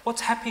introvert,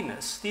 what's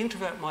happiness? The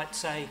introvert might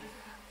say,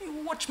 you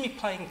watch me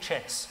playing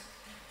chess.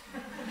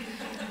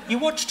 You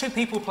watch two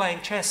people playing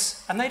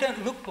chess and they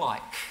don't look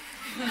like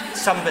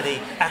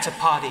somebody at a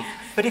party.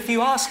 But if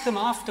you ask them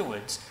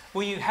afterwards,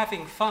 were you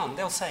having fun?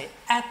 They'll say,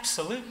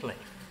 absolutely.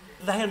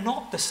 They are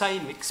not the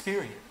same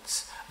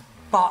experience,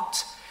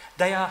 but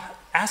they are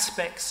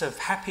aspects of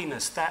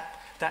happiness, that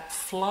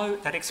flow,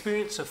 that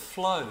experience of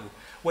flow,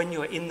 when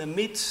you're in the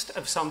midst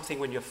of something,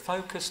 when you're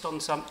focused on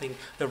something,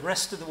 the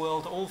rest of the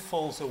world all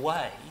falls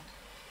away,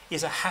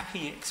 is a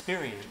happy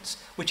experience,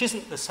 which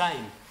isn't the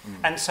same.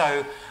 And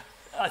so,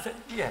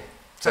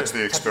 That's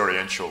the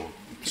experiential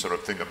sort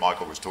of thing that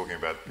Michael was talking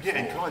about before. Yeah,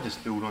 and can I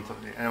just build on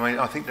something? And I mean,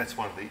 I think that's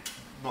one of the,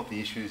 not the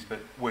issues, but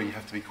where you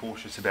have to be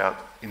cautious about,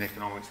 in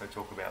economics, they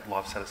talk about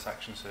life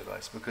satisfaction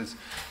surveys, because,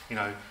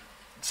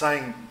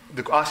 asking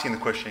the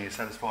question, are you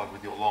satisfied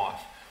with your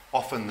life,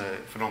 often the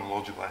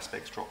phenomenological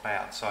aspects drop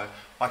out. So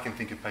I can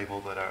think of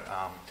people that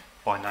are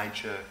by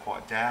nature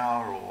quite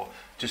dour, or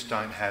just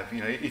don't have,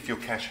 if you're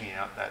cashing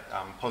out that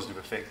positive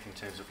effect in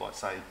terms of, like,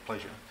 say,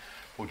 pleasure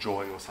or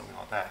joy or something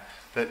like that,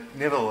 that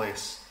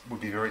nevertheless would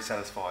be very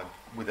satisfied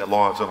with their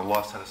lives on a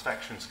life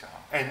satisfaction scale.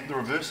 And the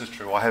reverse is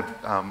true. I have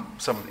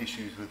some of the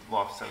issues with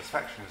life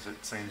satisfaction, as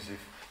it seems if,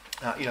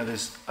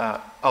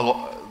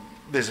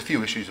 there's a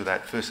few issues with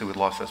that. Firstly, with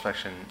life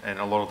satisfaction, and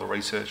a lot of the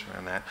research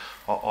around that,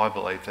 I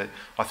believe that,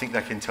 I think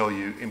they can tell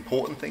you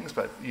important things,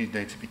 but you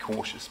need to be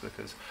cautious,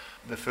 because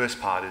the first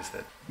part is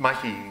that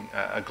making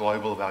a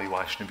global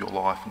evaluation of your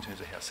life in terms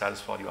of how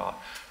satisfied you are.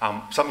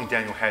 Something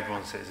Daniel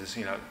Hadron says is,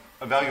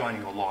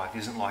 evaluating your life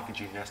isn't like a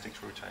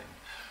gymnastics routine.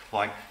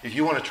 Like, if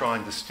you want to try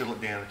and distill it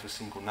down into a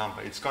single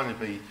number, it's going to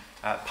be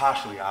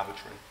partially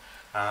arbitrary.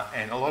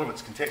 And a lot of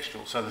it's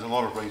contextual. So there's a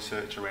lot of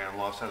research around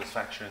life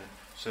satisfaction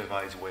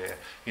surveys where,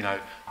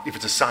 if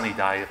it's a sunny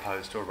day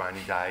opposed to a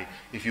rainy day,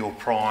 if you're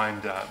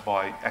primed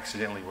by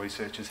accidentally,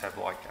 researchers have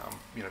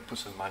put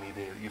some money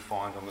there that you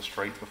find on the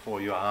street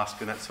before you ask,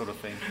 and that sort of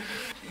thing.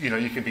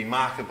 You can be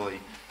markedly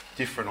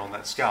different on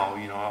that scale.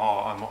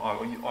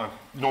 I'm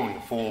normally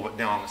a 4, but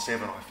now I'm a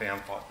 7. I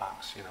found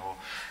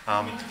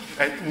 $5.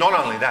 And not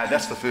only that,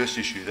 that's the first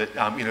issue.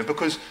 That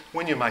because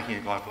when you're making a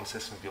global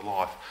assessment of your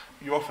life,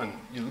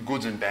 the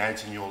goods and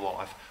bads in your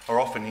life are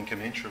often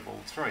incommensurable.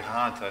 It's very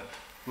hard to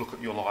look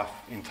at your life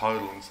in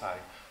total and say,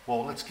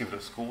 well, let's give it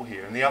a score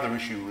here. And the other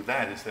issue with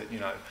that is that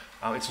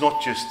it's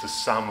not just the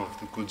sum of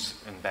the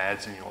goods and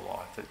bads in your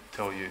life that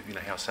tell you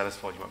how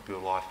satisfied you might be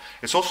with life.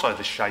 It's also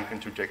the shape and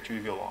trajectory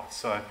of your life.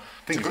 So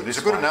it's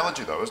a good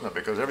analogy, though, isn't it?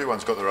 Because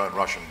everyone's got their own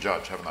Russian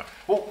judge, haven't they?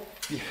 Well,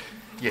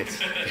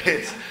 yes.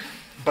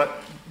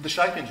 But the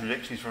shape and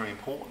trajectory is very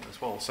important as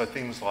well. So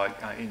things like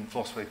in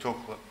philosophy,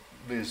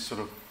 there's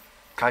sort of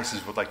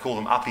cases what they call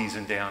them uppies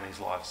and downies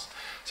lives.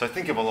 So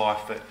think of a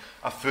life that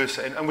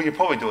and we could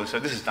probably do it, so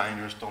this is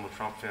dangerous, Donald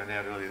Trump found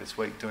out earlier this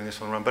week doing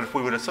this on the run, but if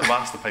we were to sort of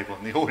ask the people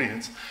in the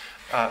audience,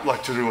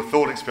 like to do a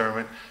thought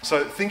experiment.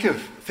 So think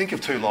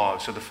of two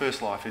lives. So the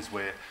first life is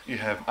where you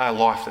have a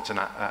life that's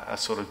a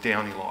sort of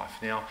downy life.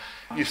 Now,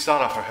 you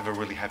start off and have a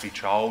really happy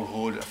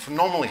childhood, a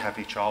phenomenally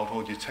happy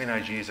childhood, your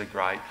teenage years are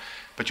great,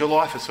 but your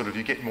life is sort of,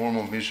 you get more and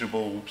more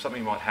miserable,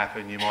 something might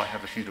happen, you might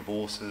have a few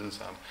divorces,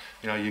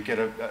 you get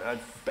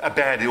a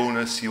bad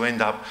illness, you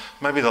end up,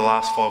 maybe the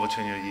last 5 or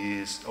 10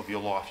 years of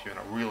your life, you're in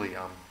a really,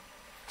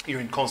 you're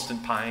in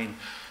constant pain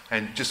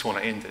and just want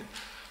to end it.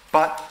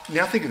 But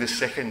now think of the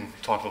second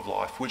type of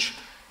life, which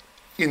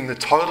in the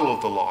total of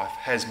the life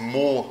has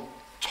more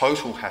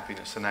total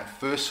happiness than that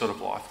first sort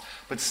of life,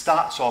 but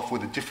starts off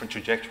with a different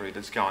trajectory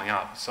that's going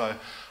up. So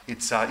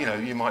it's,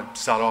 you might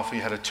start off,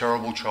 you had a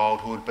terrible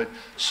childhood, but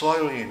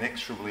slowly and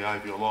inexorably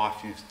over your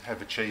life you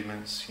have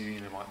achievements,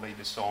 you might meet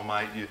your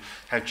soulmate, you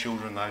have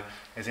children, though,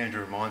 as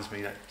Andrew reminds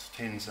me, that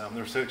tends, the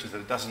research is that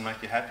it doesn't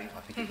make you happy.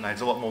 I think it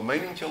adds a lot more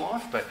meaning to your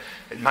life, but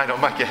it may not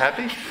make you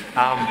happy.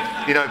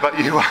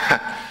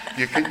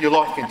 But your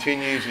life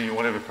continues in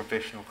whatever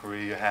professional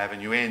career you have,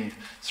 and you end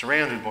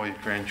surrounded by your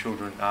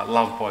grandchildren,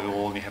 loved by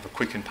all, and you have a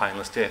quick and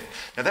painless death.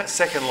 Now that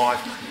second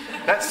life,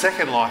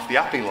 the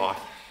uppy life,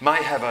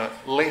 may have a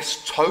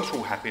less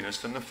total happiness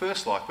than the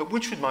first life, but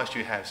which would most of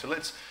you have? So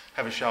let's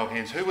have a show of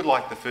hands. Who would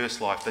like the first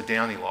life, the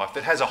downy life,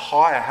 that has a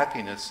higher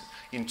happiness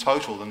in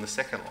total than the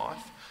second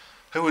life?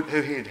 Who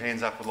here,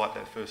 hands up, would like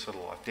that first sort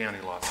of life,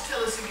 downy life?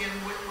 Tell us again,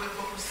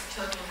 what was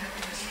the total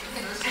happiness for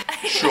the first life?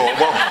 Sure,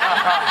 well,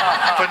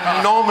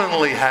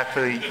 phenomenally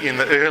happy in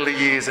the early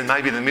years and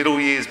maybe the middle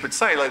years, but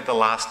say like the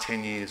last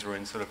 10 years were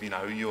in sort of,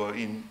 you were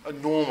in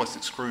enormous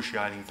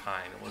excruciating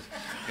pain. It was,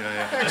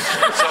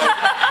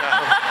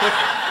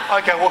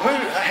 okay, well,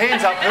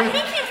 hands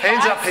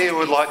up here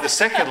would like the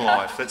second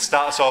life that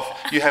starts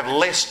off, you have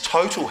less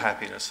total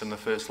happiness than the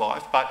first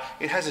life, but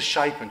it has a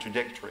shape and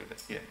trajectory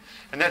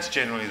and that's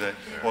generally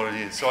what it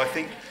is. So I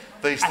think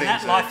these things. And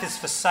that life is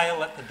for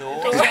sale at the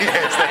door.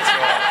 Yes, that's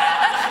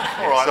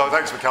right. All right, so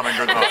thanks for coming.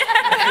 Good enough.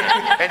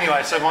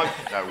 Anyway, so my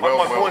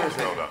point is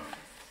well done.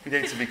 We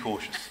need to be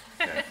cautious.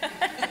 Yeah.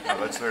 No,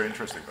 that's very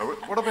interesting.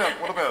 What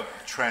about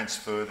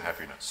transferred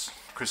happiness?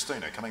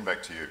 Christina, coming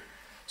back to you.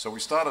 So we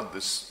started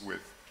this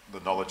with the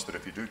knowledge that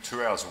if you do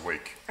 2 hours a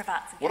week,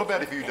 what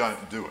about if you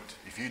don't do it?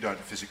 If you don't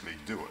physically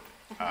do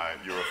it,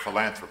 you're a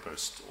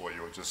philanthropist, or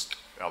you're just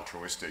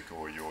altruistic,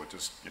 or you're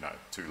just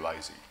too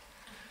lazy,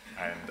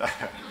 and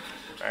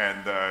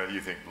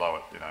you think, blow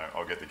it,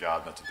 I'll get the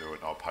gardener to do it,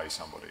 and I'll pay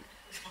somebody.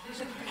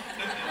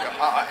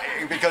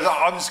 Because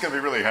I'm just going to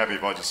be really happy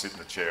if I just sit in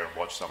the chair and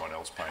watch someone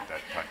else paint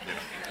that.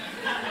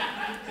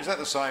 Is that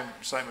the same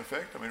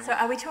effect? I mean, so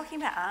are we talking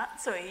about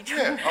art? So are you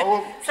yeah. Oh,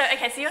 well, so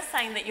you're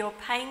saying that you're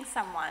paying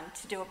someone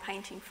to do a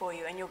painting for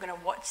you, and you're going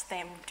to watch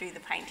them do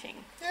the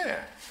painting.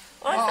 Yeah.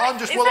 Well,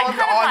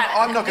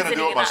 I'm not going to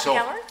do it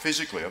myself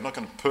physically. I'm not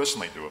going to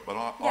personally do it, but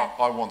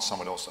I want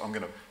someone else. I'm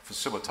going to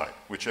facilitate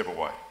whichever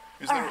way.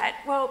 All right.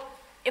 Well,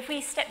 if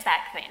we step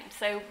back then,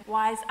 so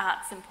why is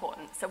arts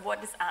important? So what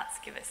does arts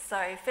give us?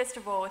 So first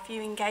of all, if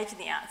you engage in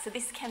the arts, so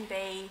this can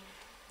be,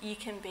 you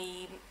can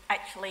be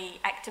actually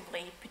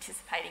actively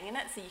participating in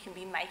it, so you can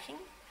be making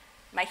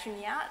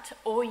the art,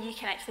 or you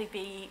can actually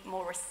be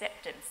more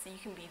receptive, so you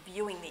can be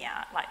viewing the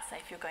art, like say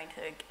if you're going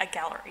to a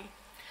gallery.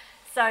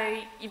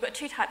 So you've got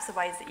two types of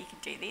ways that you can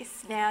do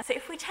this. Now, so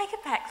if we take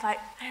it back, like,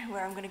 I don't know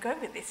where I'm going to go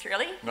with this,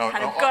 really.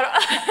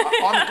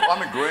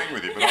 I'm agreeing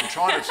with you, but I'm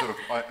trying to sort of,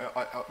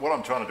 what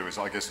I'm trying to do is,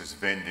 I guess, is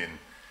vend in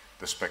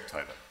the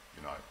spectator,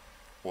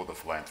 or the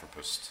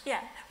philanthropist. Yeah.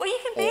 Well, you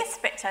can be a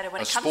spectator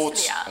when it comes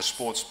to the arts. A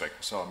sports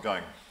spectator. So I'm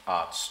going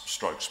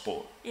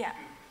arts/sport. Yeah.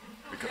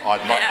 Because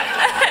I'd like.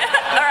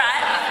 All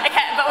right.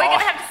 Okay, but we're going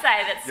to have to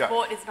say that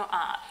sport is not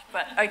art.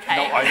 But okay.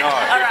 No, I know.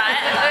 All right.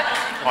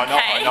 I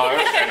know.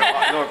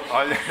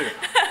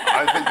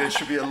 I think there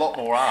should be a lot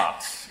more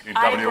arts in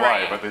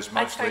WA, but there's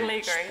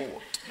mostly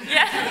sport.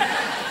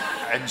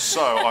 Yeah. And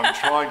so I'm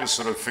trying to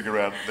sort of figure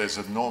out, there's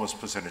an enormous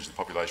percentage of the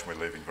population we're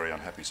leaving very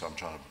unhappy, so I'm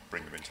trying to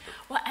bring them into the...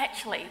 Well,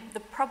 actually, the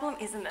problem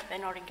isn't that they're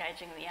not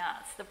engaging in the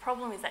arts. The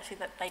problem is actually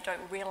that they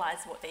don't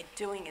realise what they're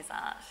doing is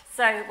art.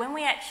 So when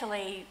we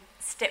actually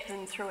stepped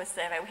them through a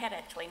survey, we had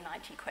actually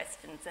 90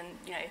 questions, and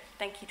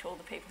thank you to all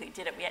the people who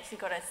did it. We actually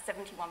got a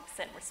 71%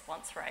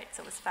 response rate,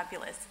 so it was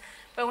fabulous.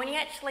 But when you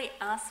actually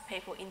ask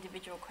people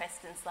individual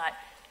questions like,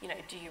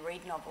 do you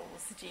read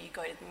novels? Do you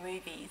go to the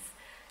movies?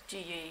 Do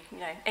you,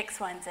 X,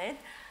 Y, and Z?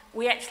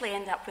 We actually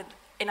end up with,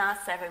 in our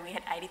survey, we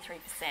had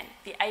 83%.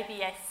 The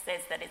ABS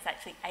says that it's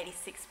actually 86%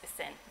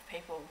 of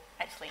people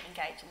actually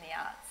engage in the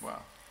arts.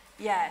 Wow.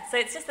 Yeah, so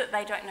it's just that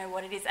they don't know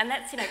what it is. And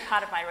that's,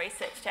 part of my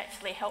research to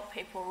actually help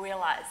people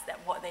realise that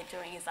what they're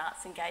doing is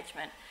arts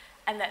engagement,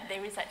 and that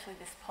there is actually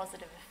this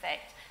positive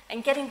effect.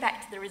 And getting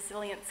back to the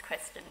resilience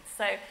question,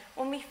 so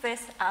when we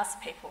first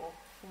ask people,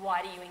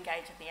 why do you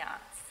engage in the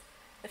arts?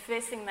 The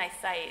first thing they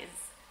say is,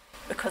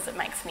 because it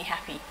makes me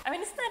happy. I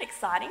mean, isn't that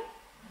exciting?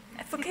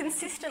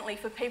 consistently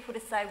for people to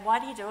say, why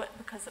do you do it?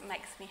 Because it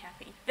makes me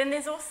happy. Then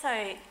there's also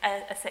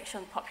a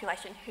section of the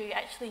population who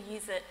actually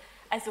use it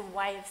as a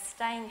way of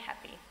staying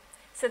happy.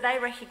 So they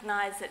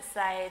recognise that,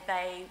 say,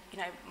 they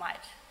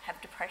might have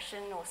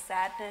depression or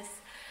sadness,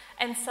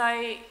 and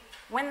so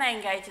when they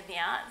engage in the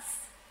arts,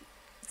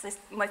 so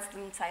most of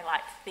them say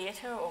like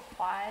theatre or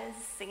choirs,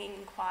 singing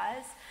in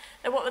choirs,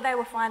 that what they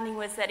were finding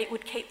was that it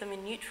would keep them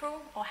in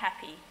neutral or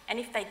happy, and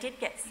if they did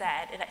get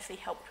sad, it actually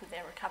helped with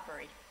their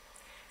recovery.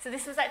 So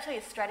this was actually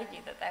a strategy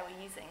that they were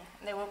using,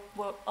 and there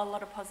were a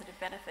lot of positive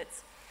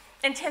benefits.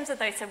 In terms of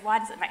those, so why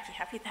does it make you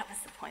happy? That was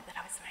the point that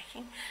I was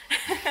making.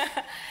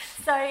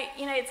 So,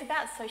 it's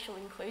about social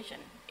inclusion.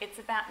 It's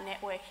about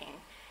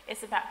networking.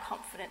 It's about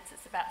confidence.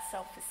 It's about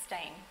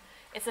self-esteem.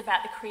 It's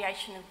about the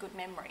creation of good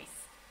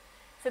memories.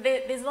 So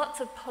there's lots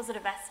of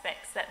positive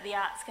aspects that the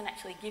arts can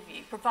actually give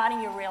you,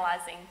 providing you're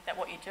realising that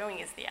what you're doing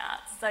is the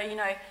arts. So,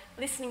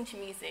 listening to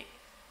music,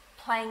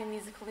 playing a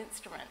musical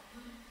instrument.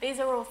 These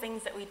are all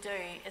things that we do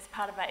as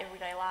part of our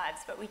everyday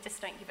lives, but we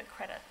just don't give it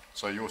credit.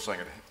 So you're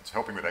saying it's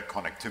helping with that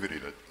connectivity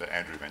that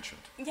Andrew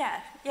mentioned? Yeah.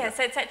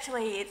 So it's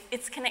actually,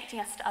 it's connecting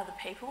us to other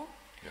people.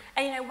 Yep.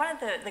 And one of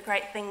the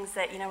great things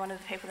that, one of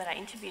the people that I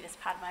interviewed as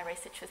part of my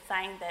research was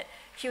saying that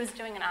she was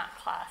doing an art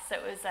class. So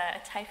it was a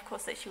TAFE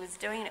course that she was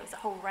doing, and it was a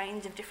whole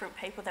range of different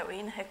people that were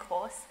in her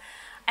course.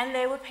 And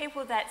there were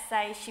people that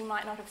say she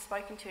might not have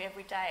spoken to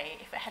every day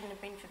if it hadn't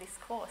have been for this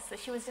course. So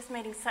she was just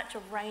meeting such a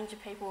range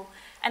of people,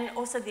 and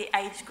also the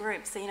age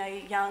group, so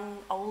young,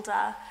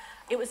 older.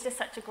 It was just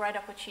such a great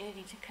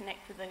opportunity to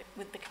connect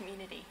with the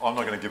community. I'm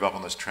not going to give up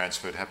on this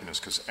transferred happiness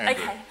because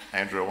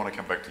Andrew, I want to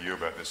come back to you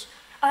about this.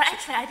 Oh,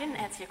 actually, I didn't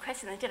answer your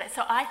question, did I?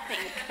 So I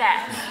think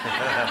that...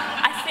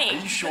 Are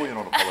you sure you're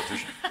not a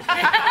politician?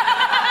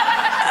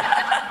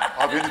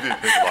 I've interviewed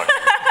people like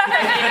that.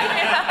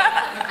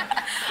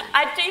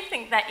 I do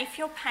think that if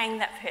you're paying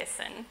that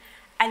person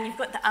and you've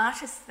got the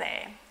artist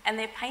there and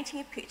they're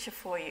painting a picture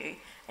for you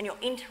and you're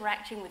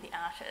interacting with the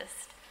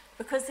artist,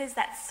 because there's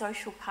that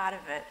social part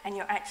of it and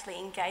you're actually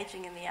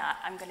engaging in the art,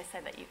 I'm going to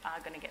say that you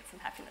are going to get some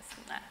happiness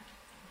from that.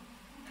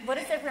 What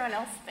does everyone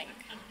else think?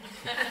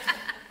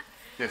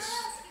 Yes,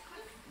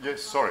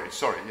 sorry. It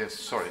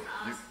feels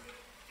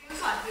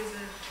like there's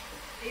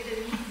either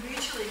a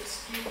mutually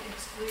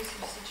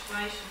exclusive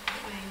situation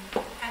between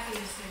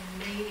happiness and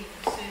meaning,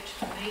 and search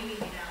for meaning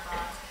in our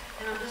lives.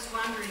 And I'm just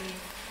wondering if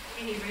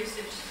any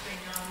research has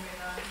been done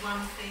whether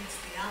one feeds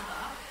the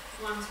other,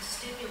 one's a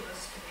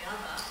stimulus for the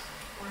other,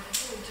 or if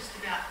it's all just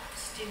about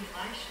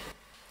stimulation.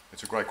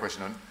 It's a great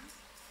question. And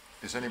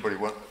is anybody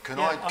can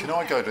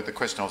I go to the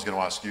question I was going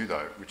to ask you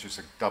though, which is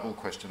a double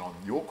question on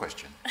your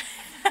question?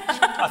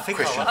 I think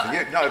question for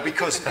you. No,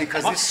 because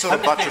this sort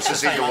of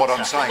buttresses into what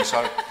I'm saying.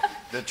 So,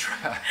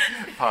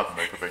 pardon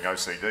me for being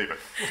OCD, but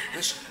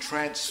this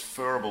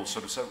transferable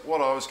sort of. So, what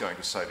I was going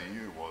to say to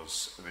you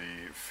was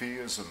the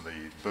fears and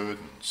the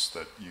burdens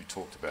that you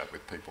talked about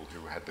with people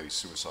who had these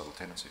suicidal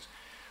tendencies.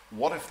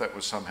 What if that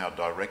was somehow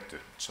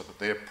directed so that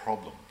their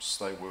problems,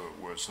 they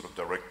were sort of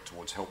directed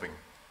towards helping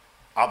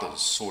others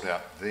sort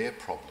out their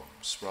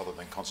problems rather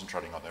than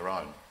concentrating on their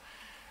own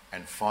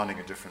and finding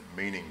a different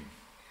meaning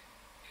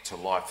to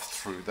life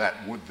through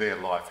that? Would their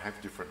life have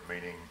different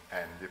meaning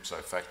and ipso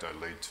facto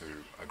lead to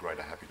a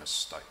greater happiness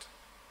state?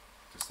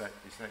 Is that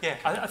yeah,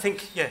 I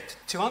think,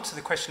 to answer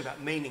the question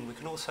about meaning, we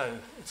can also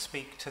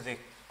speak to the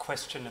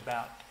question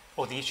about,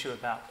 or the issue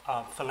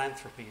about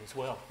philanthropy as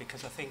well,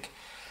 because I think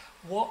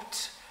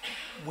what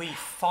we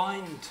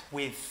find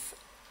with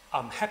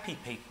happy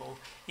people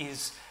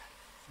is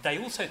they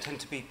also tend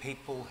to be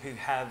people who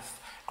have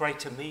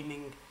greater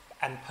meaning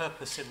and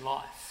purpose in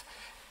life.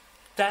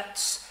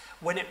 That's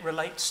when it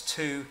relates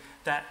to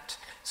that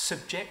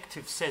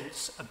subjective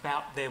sense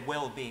about their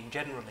well-being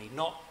generally,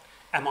 not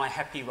am I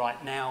happy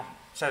right now.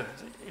 So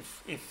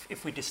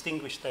if we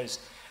distinguish those,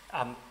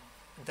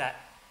 that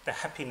the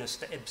happiness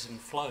that ebbs and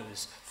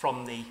flows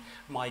from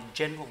my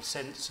general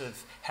sense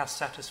of how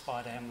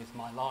satisfied I am with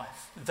my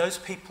life. Those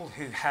people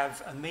who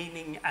have a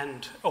meaning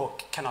or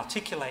can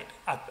articulate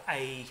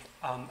a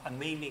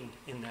meaning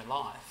in their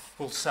life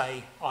will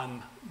say,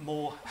 I'm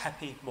more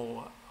happy,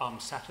 more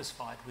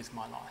satisfied with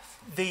my life.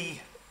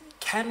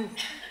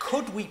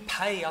 Could we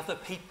pay other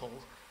people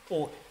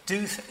or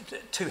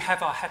to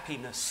have our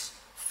happiness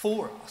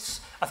for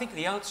us? I think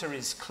the answer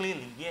is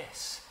clearly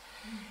yes.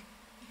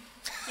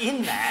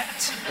 In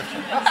that,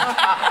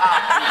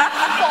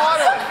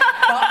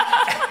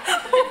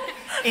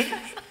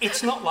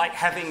 it's not like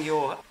having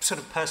your sort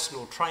of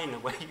personal trainer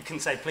where you can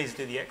say, please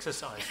do the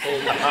exercise for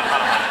me,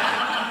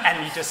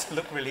 and you just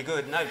look really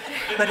good. No,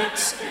 but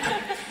it's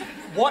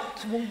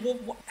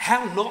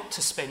how not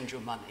to spend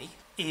your money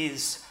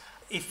is,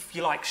 if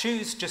you like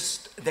shoes,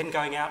 just then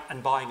going out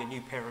and buying a new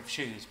pair of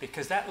shoes,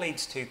 because that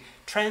leads to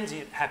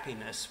transient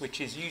happiness, which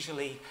is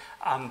usually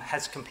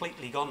has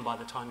completely gone by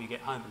the time you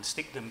get home and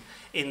stick them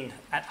in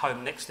at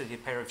home next to the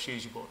pair of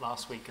shoes you bought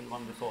last week and the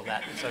one before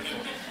that and so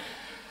forth.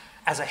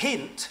 As a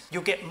hint,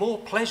 you'll get more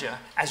pleasure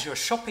as you're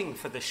shopping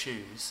for the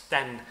shoes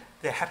than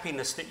the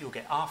happiness that you'll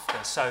get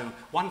after. So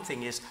one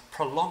thing is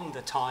prolong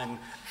the time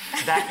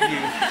that you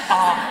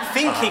are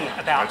thinking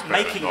about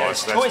making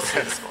those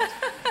choices.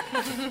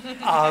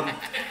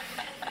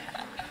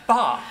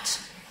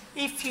 But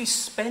if you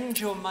spend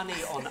your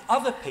money on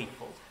other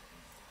people,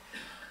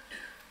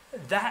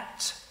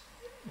 that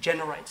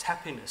generates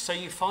happiness. So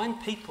you find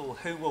people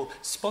who will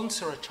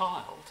sponsor a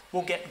child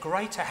will get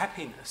greater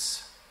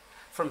happiness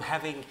from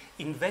having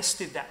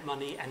invested that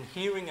money and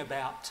hearing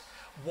about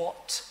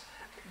what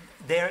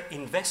their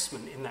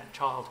investment in that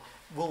child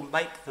will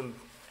make them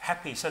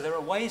happy. So there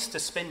are ways to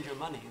spend your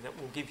money that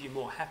will give you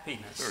more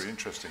happiness. Very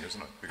interesting,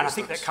 isn't it? And I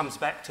think that comes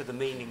back to the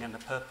meaning and the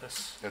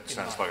purpose. That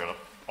sounds like an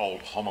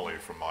old homily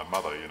from my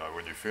mother, you know,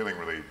 when you're feeling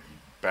really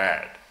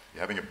bad,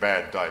 you're having a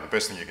bad day, the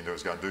best thing you can do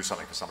is go and do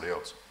something for somebody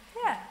else.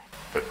 Yeah.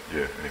 But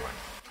yeah, anyway.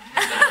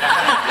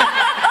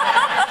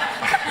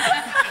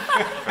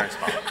 Thanks,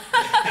 Mum.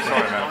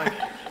 Sorry, Mel.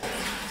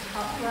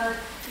 Well,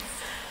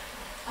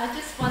 I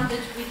just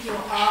wondered with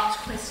your art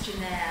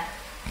questionnaire,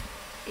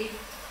 if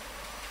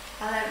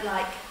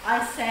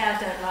I say I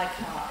don't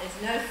like art,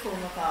 there's no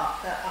form of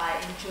art that I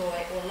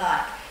enjoy or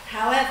like.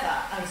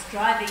 However, I was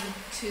driving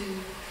to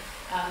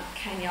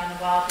Kanyana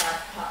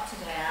Wildlife Park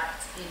today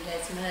out in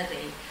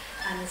Lesmurdy,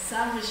 and the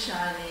sun was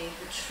shining,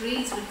 the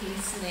trees were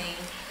glistening.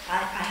 I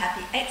had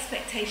the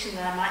expectation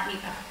that I might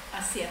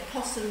I see a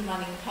possum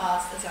running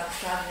past as I was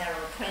driving there,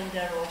 or a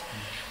quenda,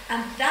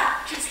 and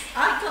that just,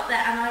 I got there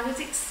and I was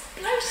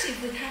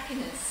explosive with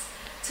happiness.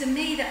 To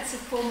me, that's a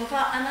form of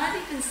art, and I'd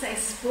even say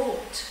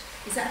sport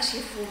is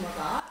actually a form of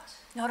art.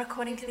 Not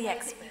according to the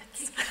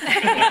experts. I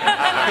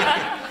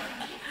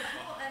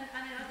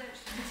don't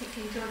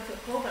particularly enjoy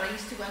football, but I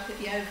used to work at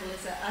the Oval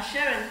as an usher,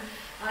 and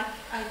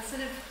I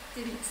sort of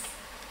didn't.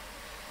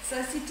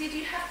 So did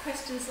you have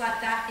questions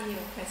like that in your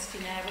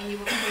questionnaire when you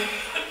were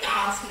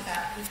asking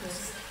about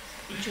people's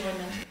enjoyment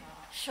of art?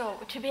 Sure.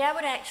 To be able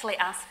to actually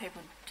ask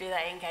people, do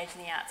they engage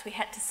in the arts, we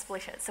had to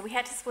split it. So we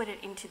had to split it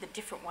into the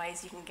different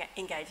ways you can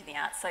engage in the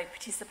arts, so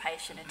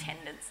participation,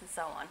 attendance, and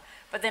so on,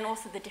 but then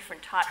also the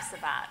different types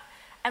of art.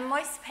 And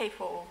most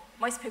people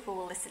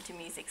will listen to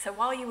music. So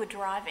while you were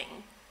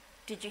driving,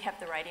 did you have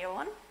the radio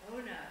on? Oh,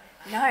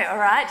 no. No, all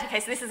right. Okay,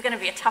 so this is going to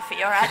be a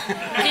toughie, all right.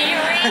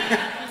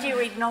 Do you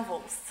read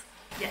novels?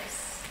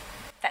 Yes.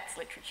 That's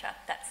literature,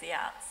 that's the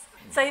arts.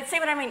 So see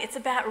what I mean? It's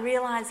about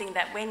realising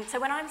that when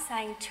I'm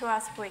saying 2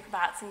 hours per week of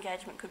arts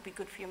engagement could be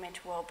good for your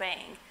mental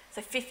well-being,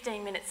 so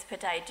 15 minutes per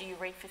day, do you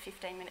read for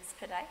 15 minutes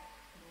per day?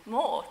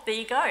 More, there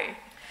you go.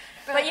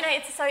 But you know,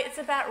 it's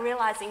about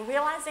realising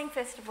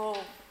first of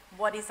all,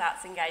 what is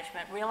arts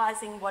engagement,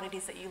 realising what it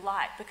is that you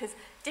like, because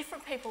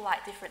different people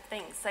like different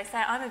things. So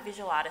say I'm a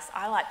visual artist,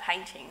 I like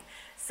painting.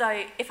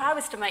 So if I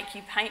was to make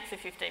you paint for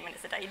 15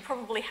 minutes a day, you'd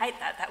probably hate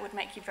that. That would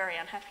make you very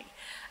unhappy.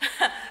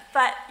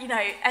 But, you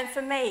know, and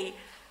for me,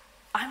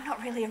 I'm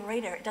not really a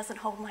reader. It doesn't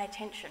hold my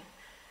attention.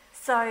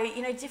 So,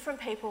 you know,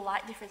 different people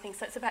like different things.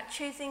 So it's about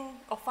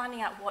choosing or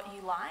finding out what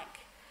you like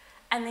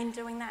and then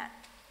doing that.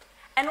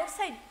 And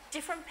also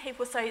different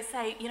people, so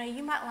say, you know,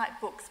 you might like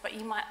books, but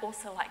you might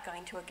also like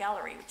going to a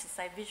gallery, which is,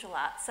 say, visual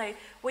art. So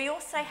we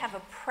also have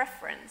a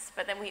preference,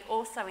 but then we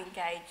also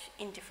engage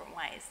in different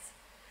ways.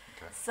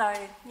 Okay. So,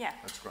 yeah.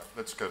 That's great.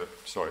 Let's go to,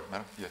 sorry,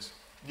 madam, yes.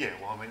 Yeah,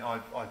 well, I mean,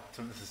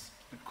 so this is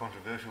a bit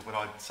controversial, but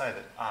I'd say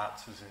that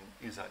arts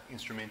is an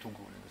instrumental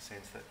good in the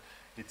sense that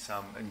it's,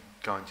 and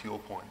going to your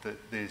point, that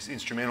there's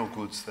instrumental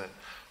goods that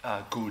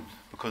are good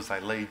because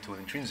they lead to an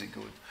intrinsic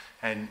good.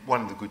 And one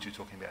of the goods you're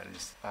talking about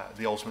is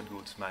the ultimate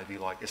goods, maybe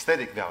like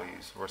aesthetic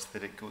values or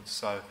aesthetic goods.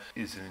 So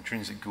is an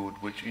intrinsic good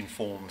which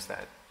informs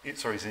that,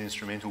 is an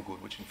instrumental good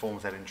which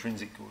informs that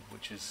intrinsic good,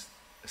 which is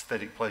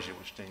aesthetic pleasure,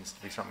 which tends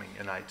to be something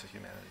innate to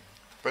humanity.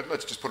 But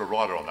let's just put a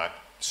rider on that.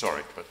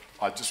 Sorry, but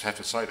I just have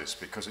to say this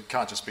because it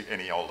can't just be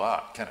any old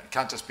art, can it? It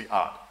can't just be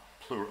art,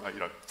 plural,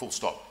 full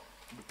stop,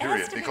 period. It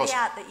has to be the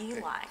art that you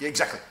like. Yeah,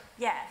 exactly.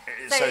 Yeah.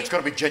 So it's got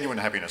to be genuine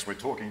happiness. We're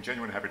talking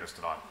genuine happiness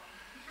tonight.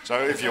 So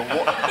if you're,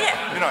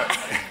 you know,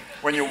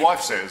 when your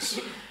wife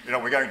says, you know,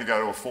 we're going to go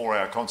to a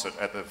 4-hour concert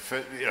at the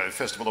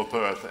Festival of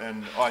Perth,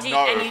 and I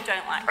know and you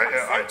don't like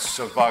concerts? it's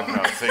a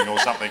Wagner thing or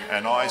something,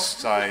 and I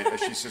say,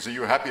 she says, are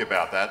you happy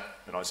about that?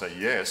 And I say,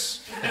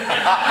 yes.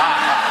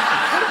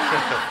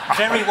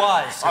 Very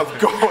wise. Of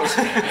course.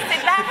 So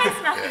that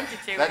has nothing to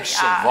do That's with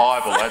the arts.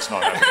 survival, that's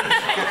not happiness.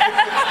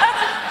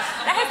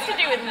 That has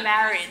to do with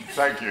marriage.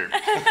 Thank you.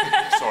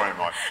 Sorry,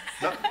 Mike.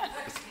 No?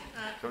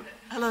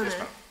 Hello Yes,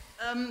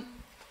 there. ma'am.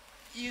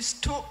 You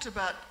talked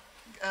about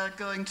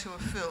going to a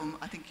film,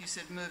 I think you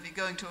said movie,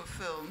 going to a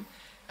film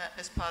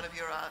as part of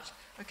your art.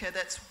 Okay,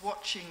 that's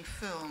watching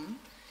film.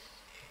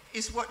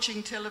 Is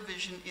watching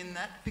television in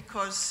that?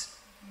 Because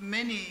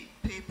many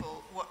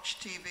people watch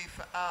TV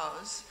for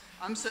hours.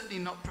 I'm certainly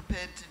not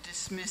prepared to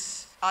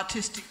dismiss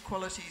artistic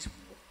qualities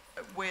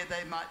where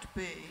they might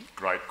be.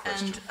 Great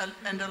question.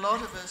 And a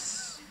lot of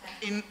us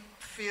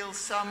feel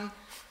some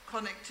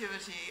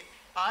connectivity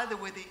either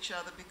with each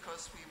other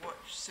because we watch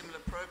similar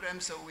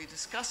programs or we're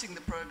discussing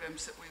the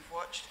programs that we've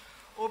watched,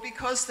 or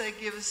because they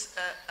give us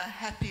a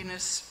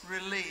happiness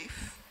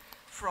relief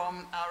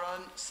from our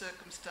own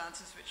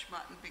circumstances, which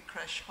mightn't be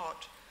crash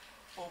hot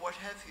or what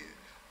have you.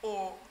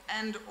 Or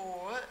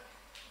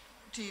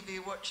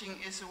TV watching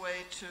is a way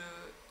to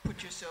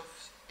put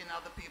yourself in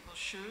other people's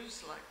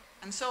shoes, like,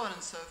 and so on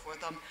and so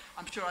forth.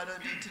 I'm sure I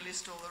don't need to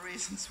list all the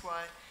reasons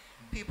why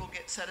people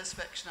get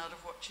satisfaction out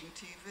of watching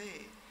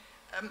TV.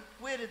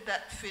 Where did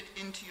that fit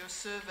into your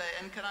survey?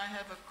 And can I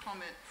have a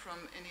comment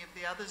from any of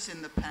the others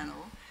in the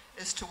panel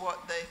as to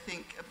what they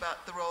think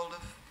about the role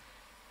of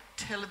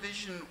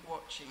television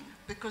watching?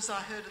 Because I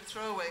heard a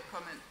throwaway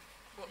comment,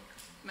 well,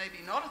 maybe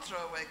not a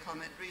throwaway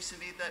comment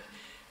recently, that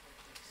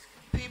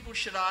people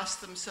should ask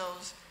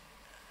themselves,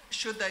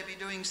 should they be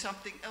doing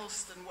something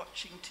else than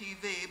watching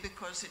TV,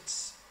 because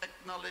it's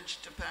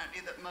acknowledged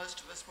apparently that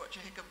most of us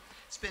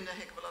spend a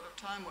heck of a lot of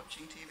time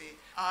watching TV.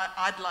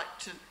 I'd like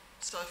to,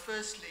 so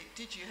firstly,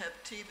 did you have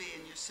TV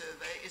in your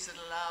survey? Is it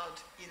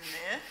allowed in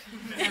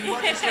there? And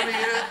what does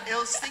everybody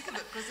else think of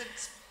it? Because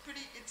it's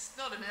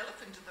not an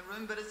elephant in the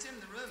room, but it's in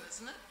the room,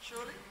 isn't it,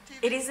 surely?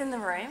 TV? It is in the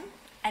room,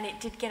 and it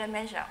did get a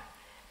measure.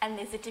 And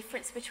there's a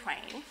difference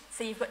between,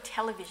 so you've got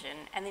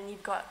television, and then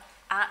you've got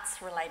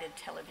arts-related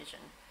television.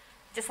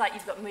 Just like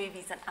you've got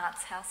movies and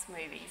arts house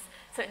movies.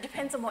 So it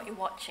depends on what you're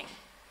watching.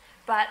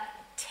 But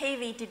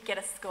TV did get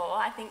a score.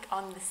 I think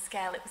on the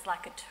scale it was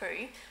like a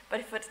 2. But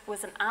if it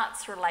was an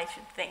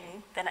arts-related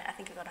thing, then I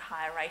think it got a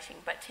higher rating.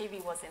 But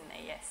TV was in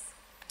there, yes.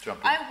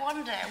 Jump in. I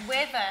wonder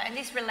whether, and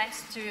this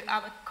relates to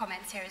other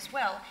comments here as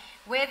well,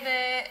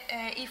 whether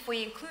if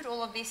we include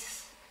all of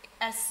this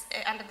as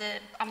under the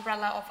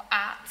umbrella of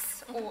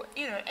arts, or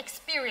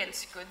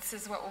experience goods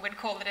is what we would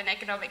call it in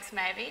economics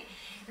maybe,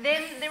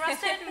 then there are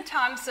certain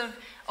types of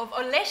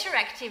leisure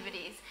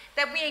activities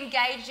that we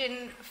engage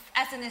in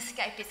as an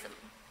escapism.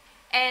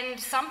 And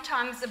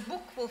sometimes a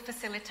book will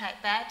facilitate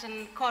that,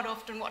 and quite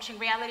often watching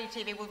reality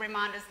TV will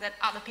remind us that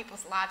other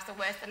people's lives are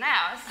worse than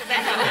ours. So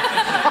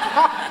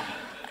that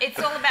it's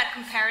all about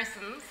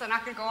comparisons, and I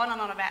could go on and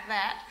on about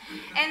that.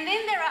 And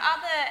then there are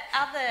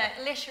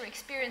other leisure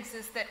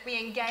experiences that we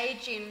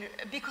engage in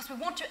because we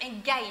want to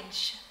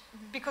engage,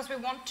 because we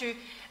want to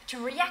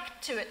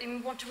react to it,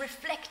 and we want to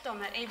reflect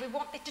on it, and we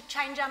want it to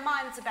change our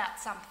minds about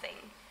something.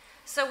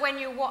 So when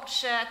you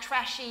watch a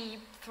trashy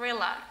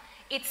thriller,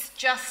 it's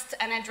just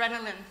an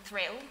adrenaline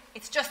thrill,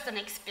 it's just an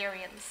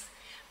experience.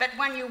 But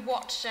when you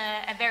watch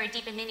a very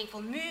deep and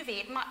meaningful movie,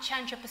 it might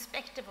change your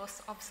perspective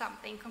of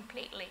something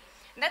completely.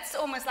 And that's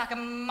almost like a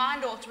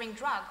mind-altering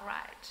drug,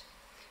 right?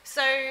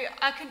 So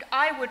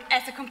I would,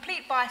 as a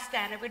complete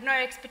bystander with no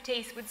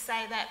expertise, would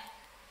say that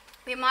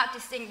we might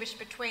distinguish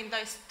between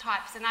those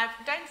types. And I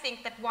don't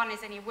think that one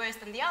is any worse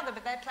than the other,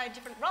 but they play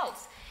different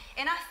roles.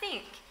 And I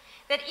think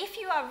that if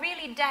you are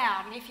really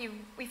down, if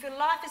your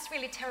life is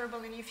really terrible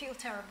and you feel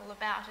terrible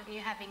about it and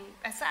you're having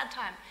a sad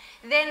time,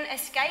 then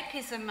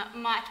escapism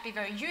might be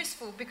very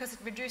useful because it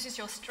reduces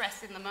your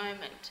stress in the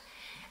moment.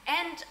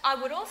 And I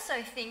would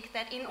also think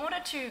that in order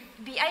to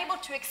be able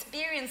to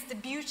experience the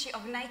beauty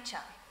of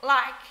nature,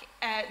 like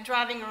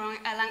driving along,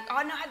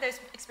 I know how those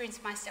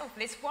experiences myself,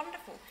 it's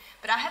wonderful,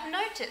 but I have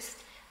noticed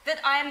that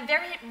I am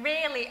very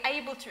rarely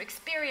able to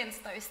experience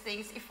those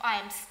things if I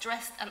am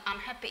stressed and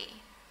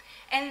unhappy.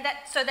 And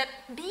so that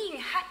being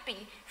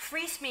happy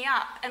frees me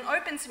up and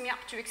opens me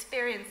up to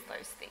experience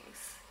those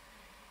things.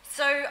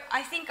 So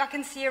I think I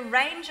can see a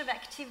range of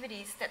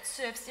activities that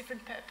serves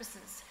different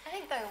purposes. I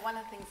think, though, one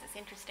of the things that's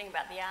interesting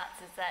about the arts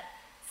is that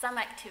some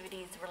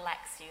activities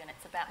relax you and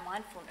it's about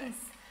mindfulness,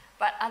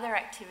 but other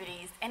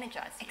activities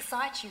energise you.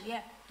 Excite you,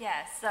 yeah.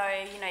 Yeah, so,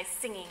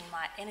 singing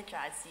might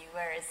energise you,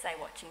 whereas, say,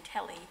 watching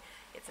telly,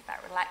 it's about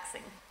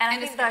relaxing. And I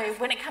think, though,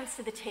 when it comes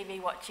to the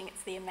TV watching,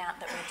 it's the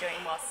amount that we're doing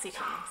while sitting.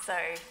 So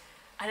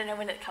I don't know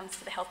when it comes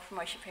to the health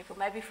promotion people,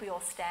 maybe if we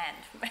all stand,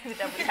 maybe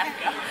they'll be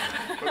happier.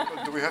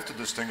 But do we have to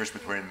distinguish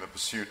between the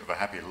pursuit of a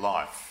happy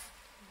life,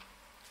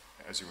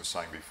 as you were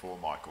saying before,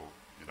 Michael,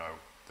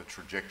 the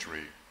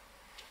trajectory,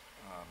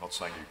 I'm not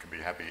saying you can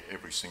be happy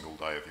every single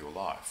day of your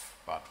life,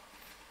 but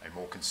a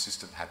more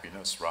consistent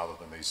happiness rather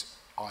than these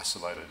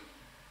isolated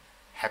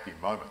happy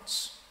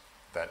moments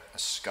that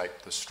escape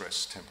the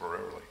stress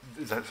temporarily.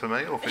 Is that for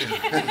me or for you?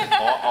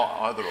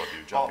 Either of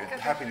you, jump in.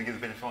 Happy to give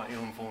the benefit of my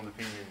ill-informed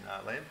opinion,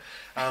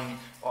 Liam.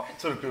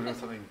 Sort of building on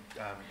something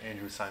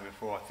Andrew was saying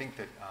before, I think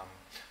that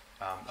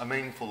a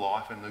meaningful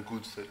life and the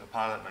goods that are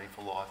part of that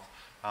meaningful life,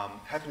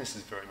 happiness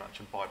is very much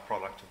a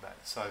byproduct of that.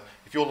 So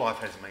if your life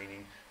has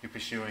meaning, you're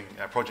pursuing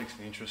projects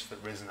and interests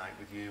that resonate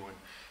with you. And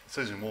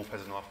Susan Wolfe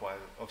has a nice way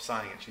of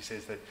saying it. She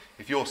says that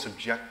if your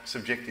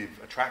subjective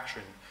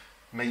attraction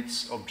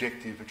meets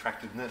objective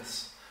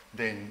attractiveness,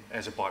 then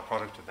as a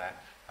byproduct of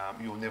that,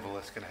 you're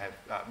nevertheless going to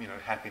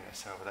have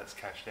happiness, however that's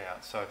cashed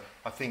out. So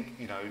I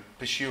think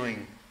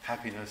pursuing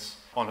happiness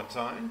on its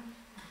own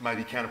may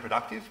be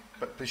counterproductive,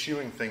 but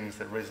pursuing things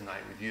that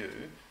resonate with you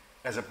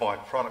as a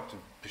byproduct of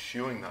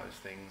pursuing those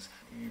things,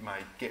 you may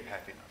get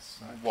happiness.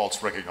 So.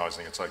 Whilst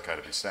recognising it's okay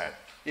to be sad.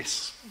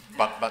 Yes.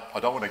 But I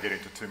don't want to get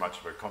into too much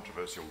of a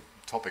controversial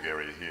topic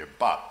area here,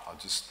 but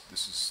this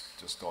is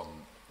just on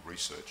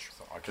research.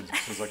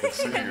 Because I can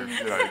see you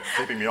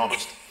keeping me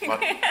honest.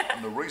 But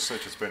the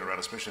research has been around,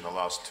 especially in the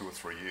last 2 or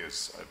 3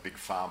 years, big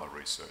pharma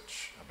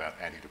research about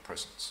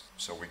antidepressants.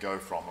 So we go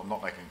from, I'm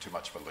not making too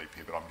much of a leap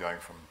here, but I'm going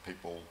from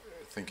people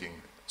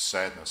thinking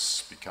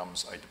sadness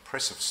becomes a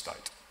depressive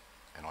state.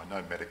 And I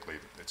know medically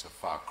that it's a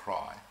far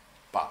cry,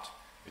 but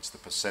it's the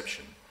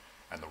perception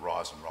and the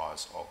rise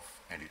of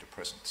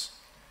antidepressants.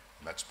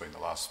 And that's been the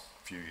last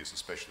few years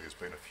especially, there's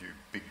been a few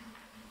big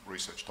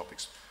research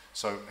topics.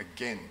 So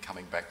again,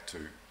 coming back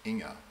to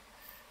Inga,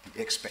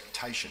 the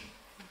expectation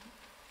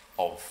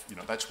of,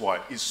 that's why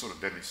it is sort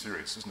of deadly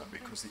serious, isn't it?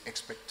 Because the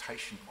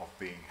expectation of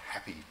being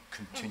happy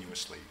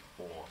continuously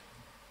or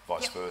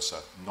vice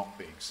versa, not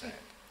being sad.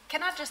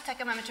 Can I just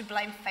take a moment to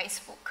blame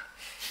Facebook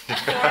for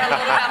a lot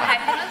of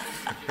unhappiness?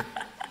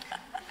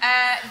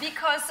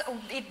 Because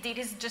it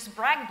is just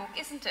brag book,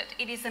 isn't it?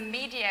 It is a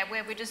media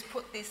where we just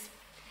put these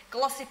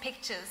glossy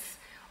pictures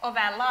of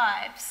our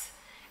lives,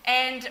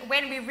 and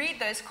when we read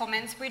those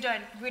comments, we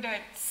don't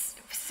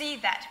see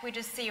that. We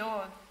just see,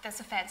 oh, that's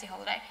a fancy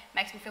holiday.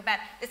 Makes me feel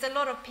bad. There's a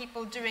lot of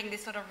people doing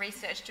this sort of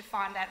research to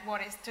find out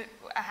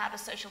how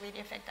does social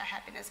media affect our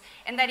happiness,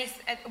 and that is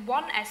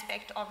one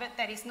aspect of it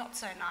that is not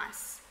so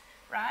nice.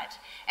 Right?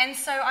 And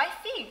so I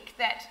think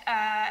that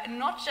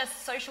not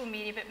just social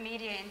media, but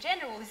media in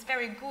general is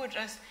very good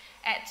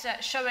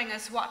at showing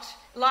us what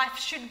life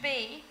should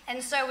be,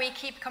 and so we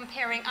keep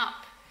comparing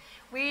up.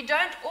 We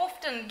don't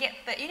often get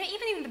even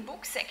in the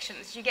book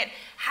sections, you get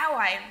how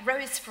I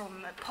rose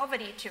from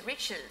poverty to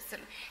riches,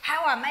 and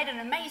how I made an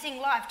amazing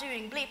life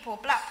doing bleep or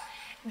blah.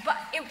 But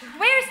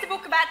where is the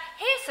book about,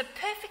 here's a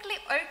perfectly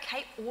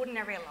okay,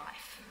 ordinary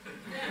life?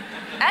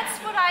 That's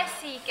what I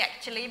seek,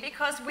 actually,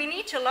 because we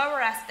need to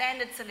lower our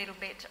standards a little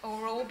bit or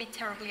we'll all be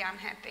terribly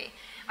unhappy.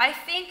 I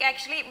think,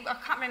 actually, I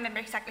can't remember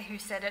exactly who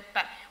said it,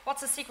 but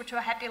what's the secret to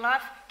a happy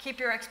life? Keep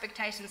your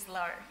expectations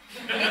low.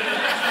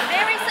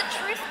 There is a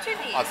truth to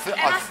this. I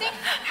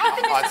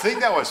think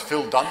that was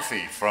Phil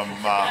Dunphy from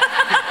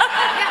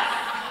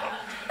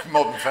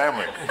Modern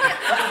Family.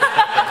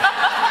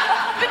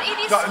 But it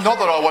is not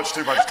that I watch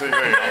too much TV.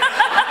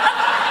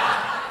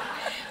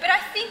 But I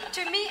think,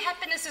 to me,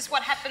 happiness is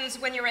what happens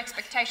when your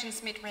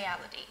expectations meet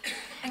reality.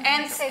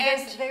 And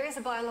there is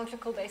a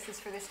biological basis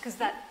for this, because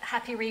that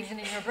happy region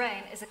in your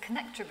brain is a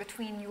connector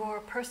between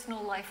your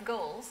personal life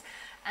goals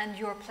and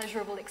your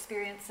pleasurable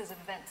experiences of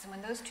events. And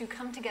when those two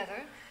come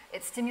together,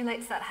 it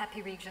stimulates that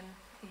happy region,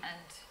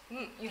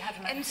 and you have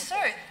a And so,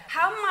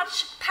 how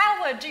much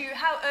power do you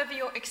have over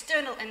your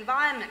external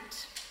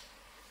environment?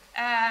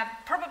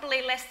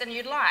 Probably less than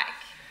you'd like.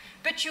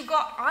 But you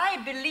got, I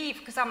believe,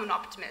 because I'm an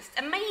optimist,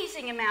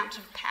 amazing amount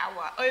of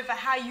power over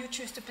how you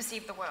choose to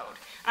perceive the world.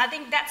 And I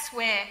think that's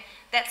where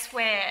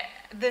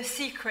the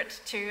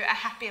secret to a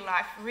happy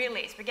life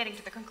really is. We're getting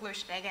to the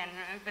conclusion again,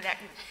 but I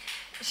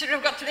shouldn't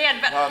have got to the end.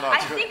 But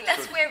I think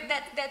that's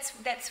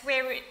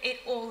where it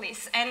all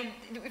is. And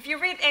if you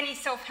read any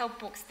self-help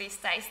books these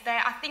days,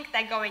 I think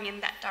they're going in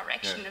that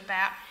direction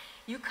about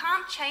you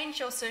can't change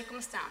your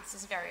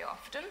circumstances very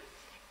often.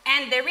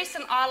 And there is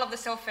an aisle of the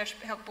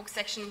self-help book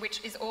section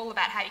which is all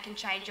about how you can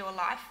change your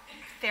life.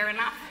 Fair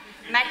enough.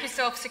 Make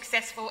yourself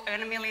successful, earn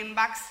 $1 million.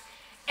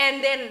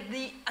 And then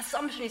the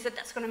assumption is that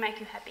that's going to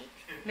make you happy.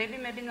 Maybe,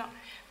 maybe not.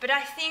 But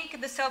I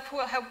think the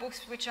self-help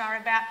books which are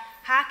about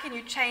how can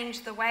you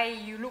change the way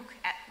you look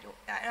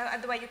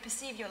at the way you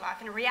perceive your life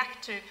and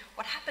react to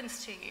what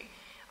happens to you,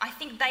 I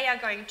think they are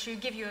going to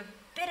give you a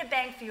better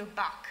bang for your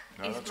buck.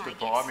 No, that's a good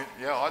point. I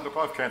mean,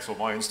 I've cancelled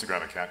my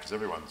Instagram account because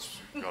everyone's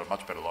got a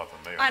much better life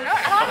than me. I know.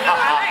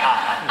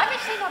 I'm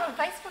actually not on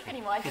Facebook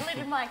anymore. I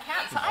deleted my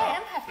account, so I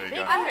am happy.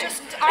 I'm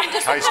just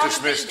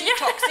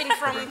detoxing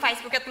from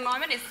Facebook at the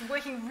moment. It's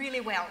working really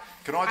well.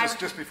 Can I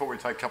just before we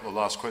take a couple of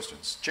last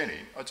questions, Jenny,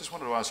 I just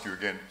wanted to ask you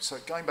again. So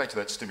going back to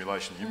that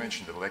stimulation, you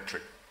mentioned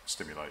electric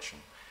stimulation,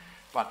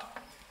 but,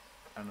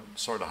 and I'm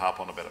sorry to harp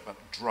on about it, but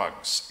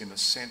drugs in the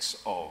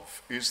sense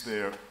of, is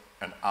there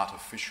an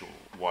artificial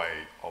way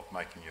of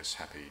making us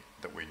happy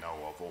that we know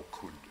of or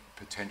could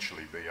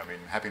potentially be? I mean,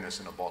 happiness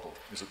in a bottle,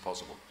 is it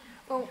possible?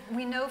 Well,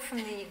 we know from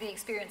the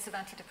experience of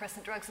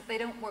antidepressant drugs that they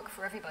don't work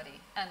for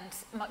everybody. And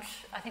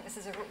I think this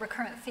is a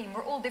recurrent theme,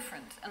 we're all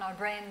different and our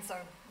brains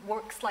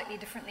work slightly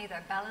differently,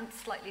 they're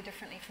balanced slightly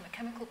differently from a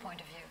chemical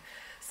point of view.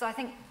 So I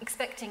think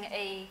expecting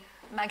a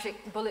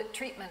magic bullet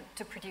treatment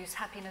to produce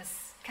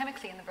happiness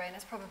chemically in the brain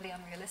is probably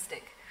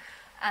unrealistic.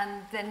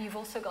 And then you've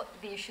also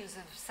got the issues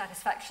of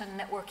satisfaction,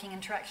 networking,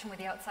 interaction with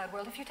the outside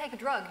world. If you take a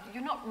drug,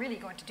 you're not really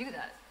going to do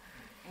that.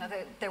 You know,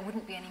 there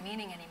wouldn't be any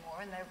meaning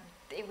anymore, and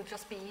it would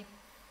just be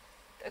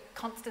a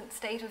constant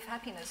state of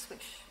happiness,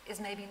 which is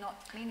maybe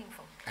not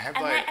meaningful.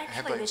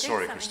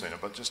 Sorry, Christina,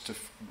 but just to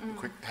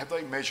quick, have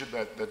they measured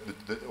that,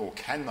 or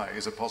can they?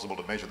 Is it possible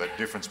to measure that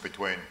difference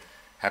between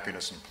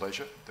happiness and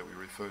pleasure that we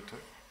referred to?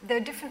 There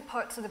are different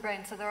parts of the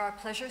brain. So there are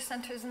pleasure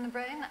centers in the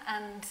brain,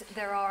 and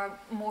there are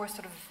more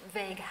sort of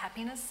vague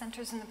happiness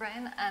centers in the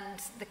brain,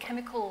 and the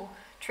chemical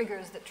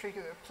triggers that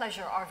trigger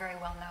pleasure are very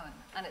well known,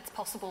 and it's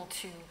possible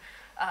to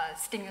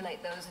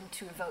stimulate those and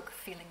to evoke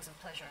feelings of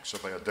pleasure. So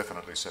they are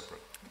definitely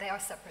separate. They are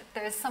separate.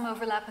 There is some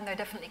overlap and they're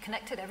definitely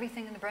connected.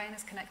 Everything in the brain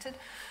is connected,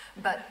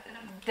 but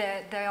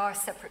they are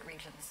separate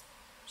regions.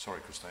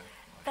 Sorry, Christine.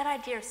 That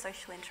idea of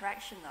social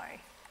interaction, though,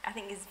 I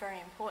think is very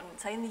important.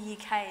 So in the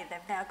UK,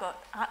 they've now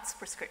got arts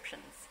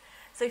prescriptions.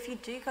 So if you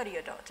do go to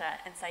your doctor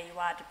and say you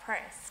are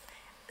depressed,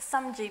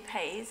 some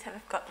GPs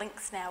have got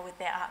links now with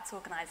their arts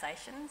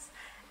organisations,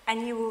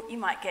 and you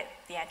might get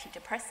the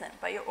antidepressant,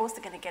 but you're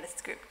also going to get a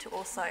script to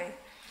also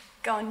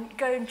go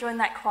and join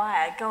that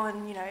choir, go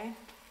and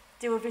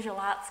do a visual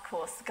arts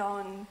course, go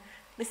and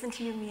listen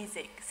to your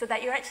music, so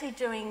that you're actually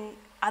doing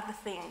other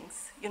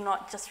things. You're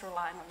not just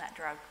relying on that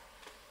drug.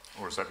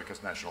 Or is that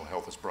because national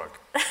health is broke?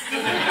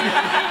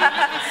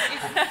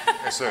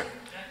 Yes, sir.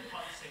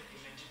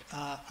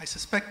 I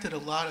suspect that a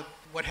lot of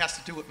what has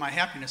to do with my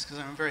happiness, because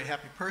I'm a very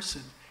happy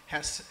person,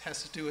 has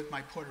to do with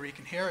my Puerto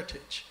Rican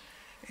heritage.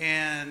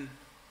 And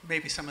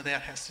maybe some of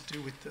that has to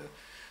do with the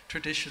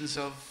traditions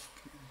of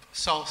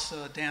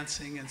salsa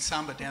dancing and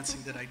samba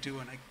dancing that I do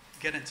when I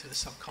get into the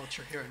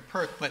subculture here in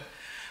Perth. But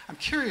I'm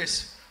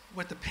curious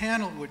what the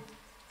panel would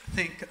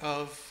think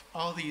of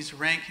all these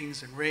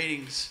rankings and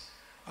ratings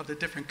of the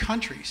different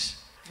countries,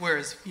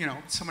 whereas,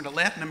 some of the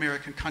Latin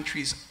American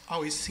countries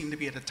always seem to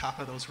be at the top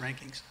of those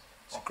rankings.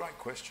 It's a great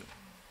question.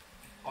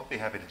 I'd be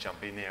happy to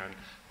jump in there, and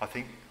I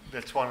think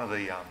that's one of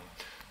the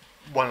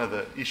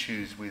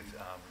issues with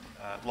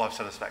life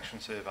satisfaction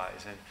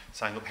surveys and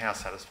saying, look, how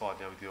satisfied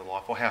you are with your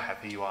life, or how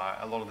happy you are,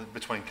 a lot of it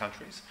between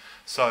countries.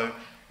 So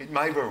it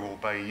may very well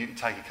be, you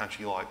take a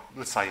country like,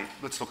 let's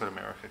look at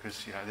America,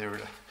 because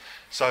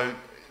so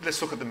let's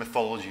look at the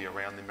mythology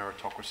around the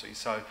meritocracy.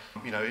 So,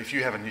 if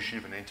you have an issue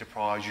of an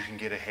enterprise, you can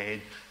get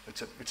ahead.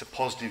 It's a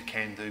positive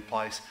can-do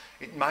place.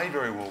 It may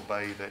very well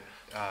be that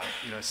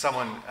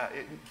someone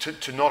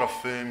to not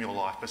affirm your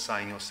life by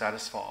saying you're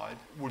satisfied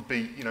would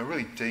be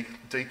really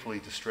deeply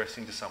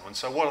distressing to someone.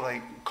 So what are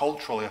they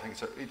culturally? I think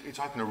it's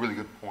opened a really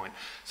good point.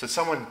 So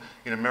someone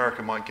in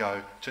America might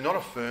go, to not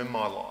affirm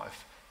my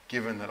life,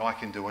 given that I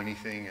can do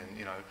anything,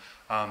 and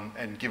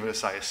and give it a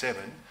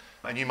 7.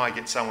 And you may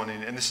get someone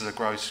in, and this is a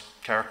gross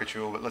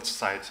caricature, but let's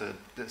say it's a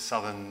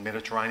southern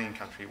Mediterranean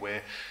country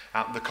where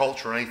the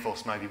culture and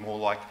ethos may be more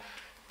like,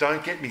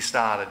 don't get me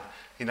started.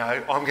 You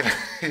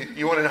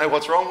want to know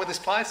what's wrong with this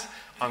place?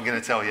 I'm going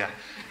to tell you.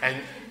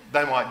 And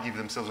they might give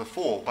themselves a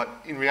 4, but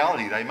in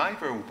reality, they may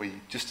very well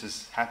be just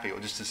as happy or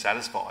just as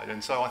satisfied.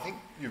 And so I think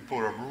you've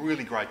brought a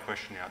really great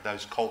question out,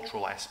 those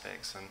cultural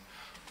aspects, and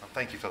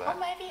thank you for that. Or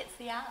maybe it's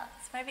the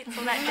arts. Maybe it's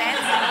all that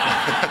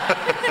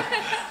dancing.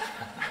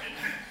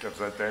 Because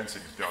that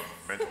dancing is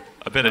mental.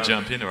 I better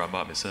jump in or I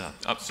might miss out.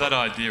 That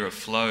idea of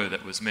flow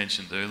that was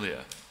mentioned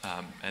earlier,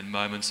 and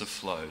moments of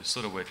flow,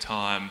 sort of where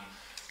time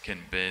can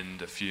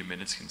bend, a few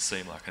minutes can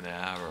seem like an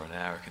hour, or an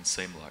hour can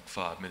seem like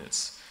 5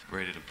 minutes,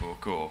 reading a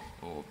book or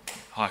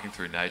hiking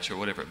through nature or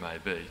whatever it may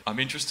be. I'm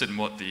interested in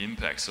what the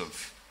impacts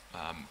of,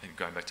 and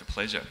going back to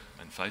pleasure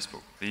and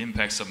Facebook, the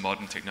impacts of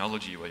modern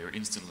technology where you're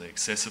instantly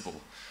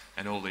accessible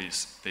and all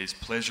these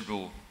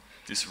pleasurable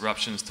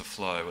disruptions to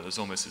flow, where there's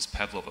almost this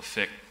Pavlov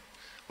effect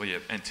where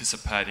you're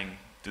anticipating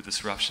the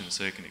disruption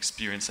so you can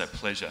experience that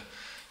pleasure.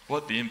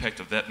 What the impact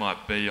of that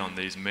might be on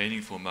these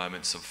meaningful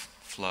moments of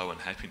flow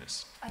and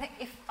happiness? I think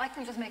if I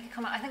can just make a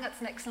comment, I think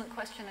that's an excellent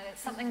question, and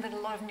it's something that a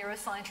lot of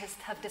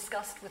neuroscientists have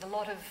discussed with a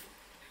lot of,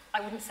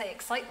 I wouldn't say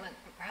excitement,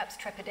 but perhaps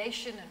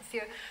trepidation and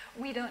fear.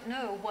 We don't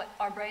know what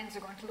our brains are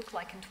going to look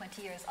like in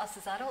 20 years. Us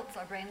as adults,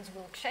 our brains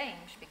will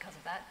change because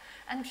of that,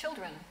 and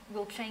children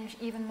will change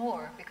even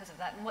more because of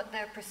that, and what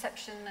their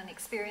perception and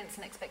experience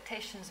and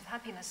expectations of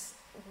happiness,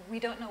 we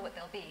don't know what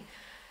they'll be.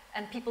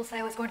 And people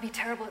say, oh, it's going to be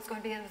terrible, it's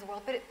going to be the end of the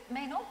world, but it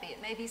may not be. It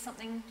may be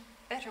something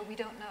better, we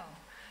don't know.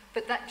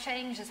 But that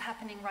change is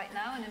happening right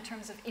now, and in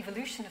terms of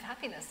evolution of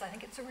happiness, I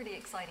think it's a really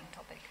exciting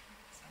topic.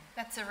 So.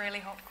 That's a really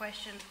hot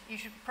question. You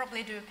should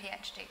probably do a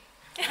PhD.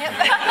 Yep.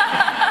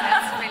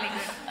 That's really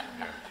good.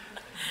 Yeah.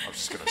 I was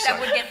just going to say. That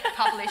would get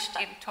published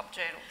in top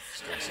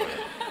journals.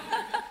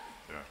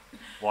 Yeah.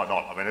 Why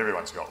not? I mean,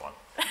 everyone's got one.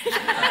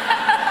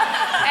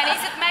 And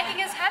is it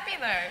making us happy,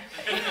 though?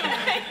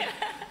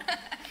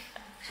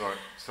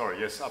 Sorry,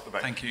 yes, up the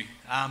back. Thank you.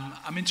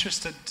 I'm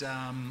interested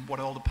what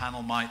all the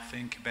panel might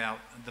think about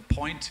the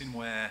point in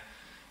where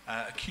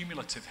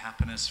accumulative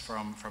happiness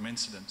from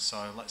incidents,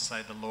 so let's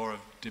say the law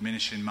of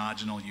diminishing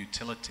marginal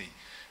utility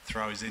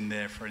throws in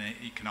there for an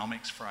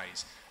economics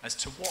phrase, as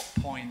to what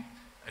point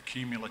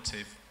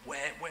accumulative,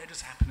 where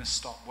does happiness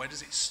stop? Where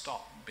does it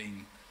stop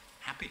being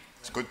happy?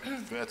 It's good.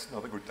 That's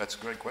a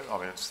great question. I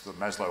mean, it's the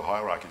Maslow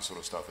hierarchy sort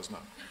of stuff, isn't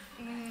it?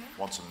 Mm-hmm.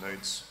 Wants and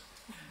needs.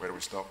 Where do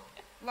we stop?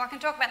 Well, I can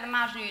talk about the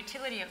marginal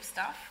utility of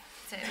stuff.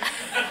 So.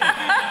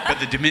 But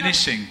the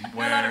diminishing,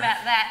 where... A lot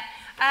about that.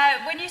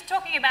 When you're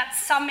talking about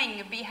summing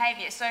of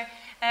behaviour, so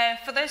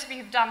For those of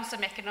you who've done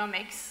some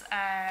economics,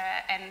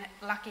 and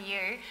lucky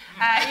you,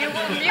 you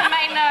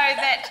may know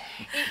that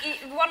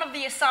one of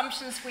the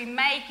assumptions we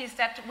make is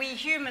that we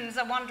humans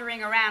are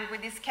wandering around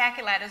with these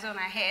calculators on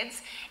our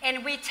heads,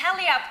 and we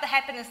tally up the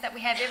happiness that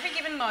we have every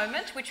given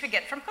moment, which we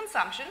get from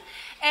consumption,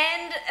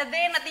 and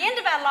then at the end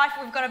of our life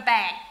we've got a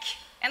bank.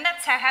 And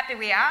that's how happy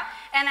we are.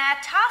 And our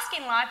task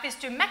in life is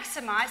to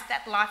maximise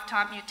that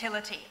lifetime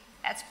utility.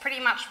 That's pretty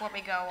much what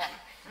we go on.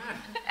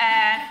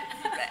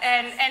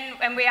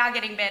 And we are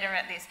getting better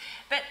at this.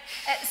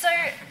 So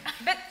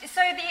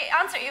the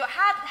answer,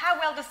 how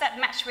well does that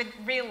match with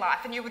real life?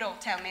 And you would all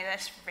tell me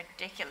that's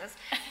ridiculous.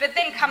 But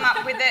then come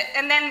up with it,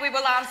 and then we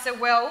will answer,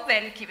 well,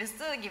 then give us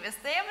the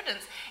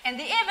evidence. And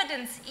the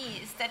evidence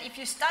is that if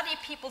you study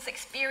people's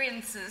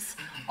experiences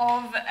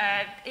of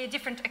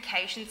different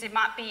occasions, it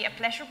might be a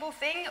pleasurable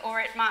thing or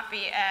it might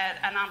be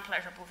an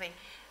unpleasurable thing.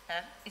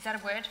 Is that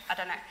a word? I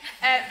don't know.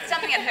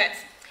 Something that hurts.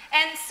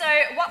 And so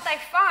what they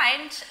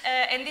find,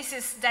 and this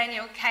is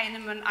Daniel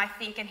Kahneman, I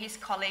think, and his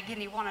colleague,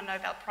 and he won a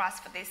Nobel Prize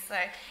for this, so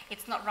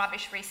it's not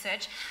rubbish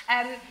research.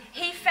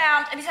 He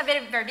found, and it's a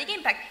very, very big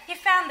impact, he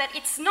found that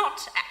it's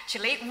not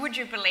actually, would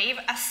you believe,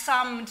 a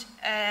summed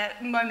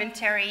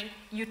momentary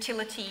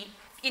utility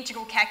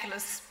integral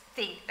calculus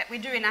thing that we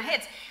do in our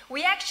heads.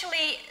 We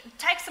actually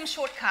take some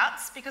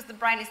shortcuts, because the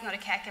brain is not a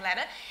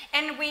calculator,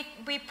 and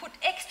we put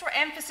extra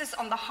emphasis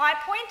on the high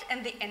point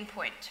and the end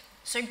point.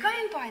 So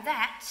going by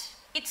that,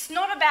 it's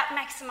not about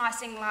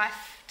maximising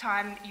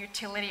lifetime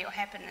utility or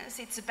happiness.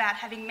 It's about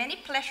having many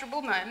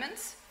pleasurable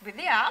moments with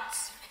the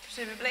arts,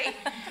 presumably,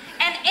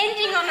 and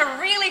ending on a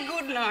really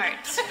good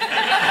note. That's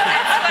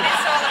what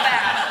it's all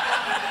about.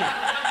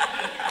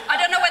 I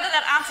don't know whether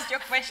that answers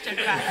your question,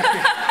 but...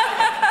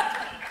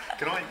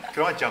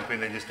 Can I jump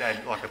in and just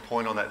add like a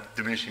point on that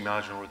diminishing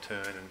marginal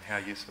return and how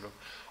you sort of...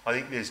 I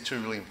think there's two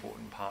really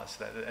important parts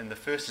to that. And the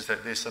first is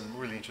that there's some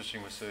really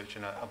interesting research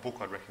in a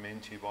book I'd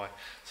recommend to you by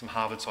some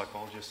Harvard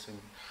psychologists in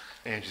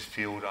Andrew's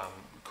field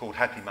called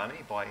Happy Money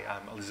by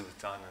Elizabeth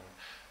Dunn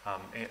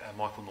and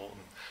Michael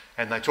Norton.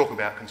 And they talk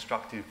about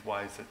constructive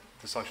ways that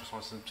the social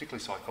sciences, and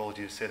particularly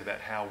psychology, have said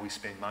about how we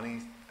spend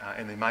money.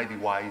 And there may be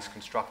ways,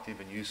 constructive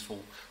and useful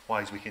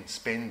ways we can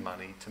spend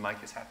money to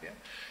make us happier.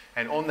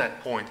 And on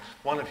that point,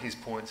 one of his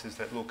points is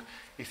that, look,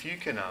 if you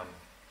can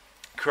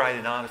create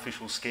an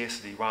artificial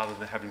scarcity rather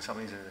than having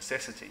something as a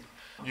necessity,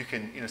 you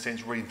can, in a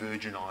sense,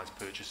 re-virginise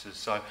purchases.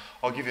 So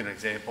I'll give you an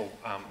example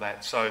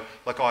that. So,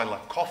 like, I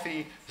love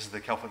coffee. This is the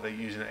coffee they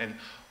use, and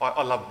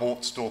I love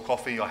bought store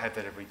coffee. I have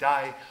that every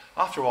day.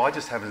 After all, I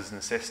just have it as a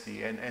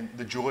necessity, and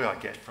the joy I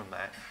get from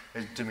that,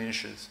 it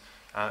diminishes.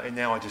 And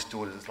now I just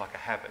do it as like a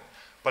habit.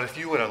 But if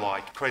you were to,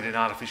 like, create an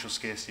artificial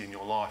scarcity in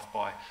your life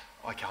by,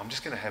 okay, I'm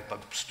just going to have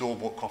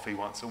store-bought coffee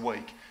once a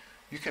week,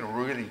 you can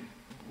really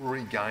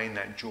regain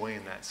that joy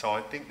in that. So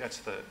I think that's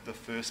the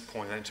first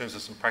point in terms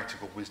of some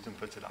practical wisdom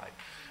for today.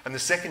 And the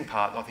second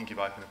part, I think you've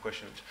opened a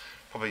question, which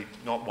probably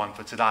not one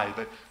for today,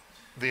 but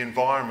the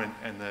environment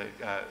and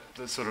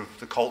the sort of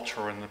the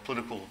culture and the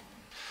political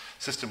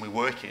system we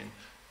work in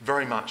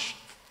very much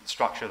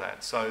structure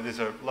that. So there's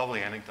a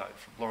lovely anecdote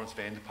from Lawrence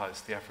van der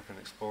Post, the African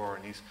explorer,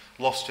 and he's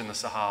lost in the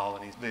Sahel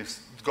and they've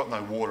got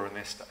no water and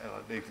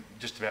they're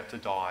just about to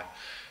die.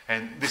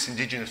 And this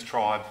indigenous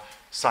tribe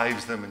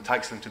saves them and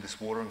takes them to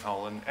this watering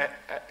hole. And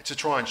to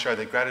try and show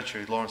their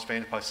gratitude, Lawrence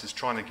van der Post is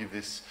trying to give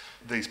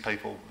these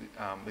people,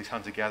 these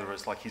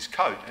hunter-gatherers, like his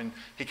coat. And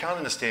he can't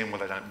understand why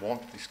they don't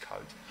want this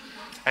coat.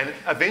 And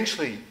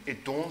eventually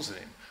it dawns on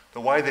him.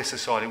 The way their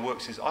society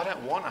works is, I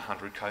don't want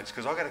 100 coats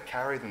because I've got to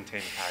carry them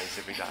 10 k's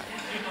every day.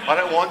 I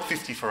don't want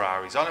 50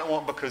 Ferraris. I don't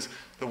want, because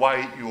the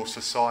way your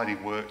society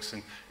works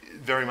and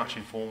very much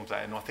informs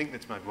that. And I think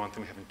that's maybe one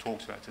thing we haven't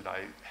talked about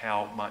today,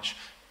 how much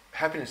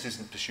happiness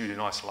isn't pursued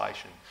in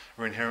isolation.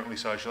 We're inherently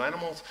social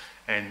animals,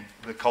 and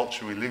the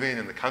culture we live in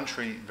and the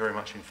country very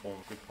much inform.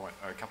 Good point.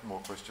 A couple more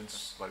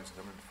questions, ladies and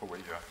gentlemen, before we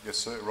go. Yes,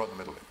 sir, right in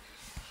the middle.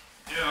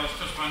 Yeah, I was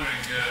just wondering,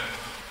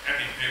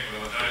 happy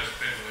people are those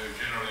people who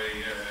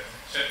generally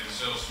set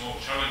themselves small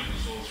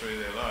challenges all through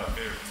their life,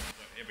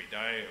 every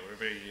day or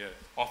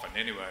often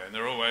anyway, and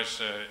they're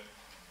always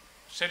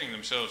setting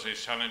themselves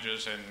these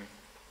challenges and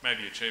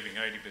maybe achieving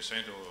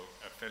 80% or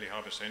a fairly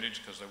high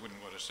percentage because they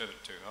wouldn't want to set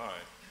it too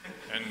high.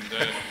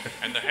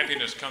 And the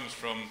happiness comes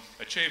from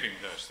achieving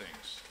those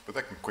things. But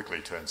that can quickly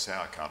turn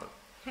sour, can't it?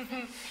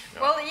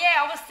 Well, yeah,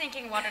 I was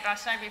thinking, what did I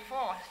say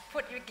before?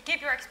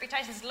 Keep your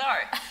expectations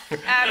low.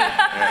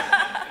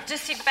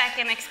 Just sit back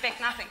and expect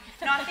nothing.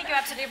 No, I think you're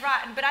absolutely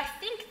right. But I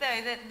think,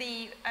 though, that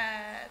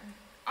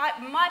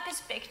my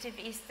perspective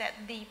is that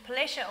the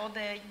pleasure or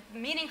the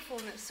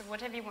meaningfulness, or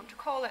whatever you want to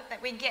call it,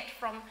 that we get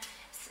from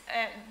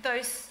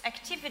those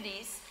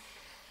activities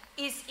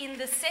is in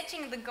the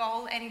setting the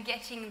goal and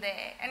getting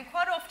there. And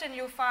quite often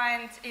you'll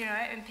find,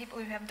 and people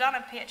who have done a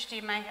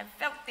PhD may have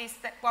felt this,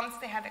 that once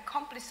they have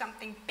accomplished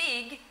something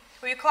big,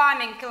 or you're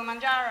climbing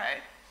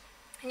Kilimanjaro,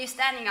 and you're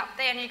standing up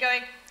there and you're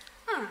going,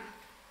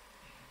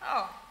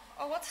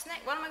 what's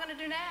next? What am I going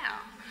to do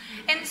now?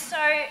 And so,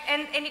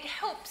 and it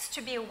helps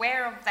to be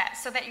aware of that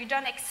so that you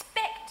don't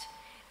expect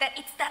that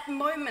it's that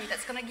moment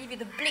that's going to give you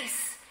the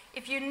bliss.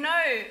 If you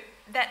know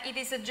that it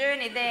is a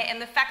journey there,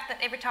 and the fact that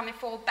every time you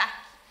fall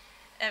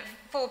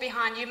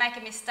behind, you make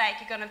a mistake,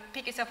 you're going to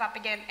pick yourself up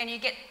again, and you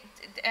get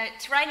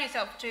train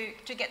yourself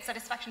to get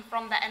satisfaction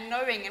from that, and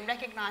knowing and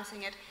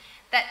recognising it,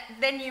 that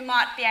then you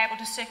might be able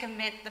to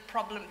circumvent the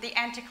problem, the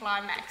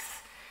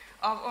anticlimax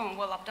of, oh,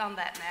 well, I've done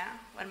that now,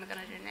 what am I going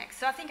to do next?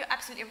 So I think you're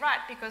absolutely right,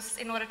 because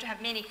in order to have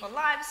meaningful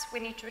lives,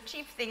 we need to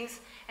achieve things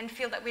and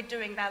feel that we're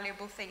doing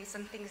valuable things,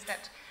 and things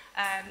that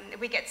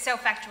we get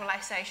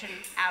self-actualization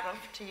out of,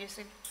 to use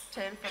a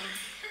term from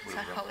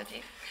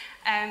psychology.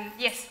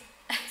 Yes,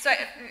 so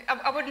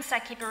I wouldn't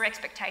say keep your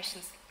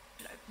expectations,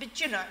 but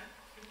try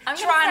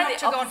not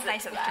to go on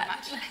Facebook too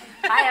much.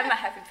 I am a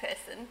happy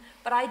person,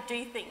 but I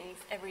do things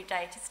every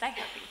day to stay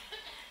happy.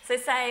 So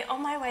say,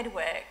 on my way to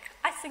work,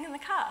 I sing in the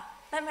car.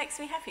 That makes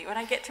me happy. When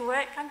I get to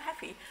work, I'm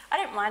happy. I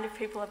don't mind if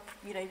people are,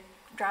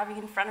 driving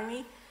in front of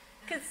me,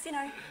 because,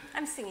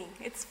 I'm singing.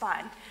 It's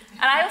fine.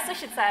 And I also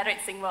should say I don't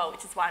sing well,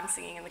 which is why I'm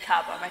singing in the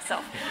car by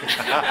myself.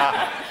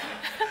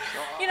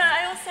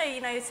 I also,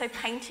 so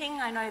painting,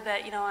 I know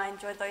that, I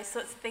enjoy those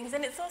sorts of things.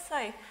 And it's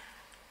also,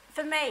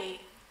 for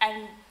me,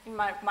 and in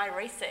my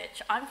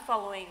research, I'm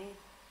following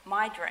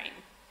my dream.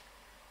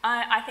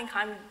 I think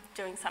I'm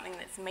doing something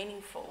that's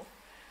meaningful.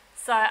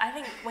 So I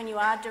think when you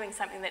are doing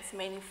something that's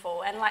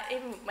meaningful, and like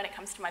even when it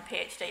comes to my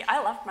PhD, I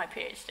loved my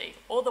PhD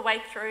all the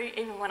way through,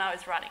 even when I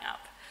was running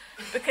up,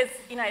 because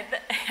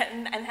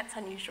and that's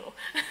unusual.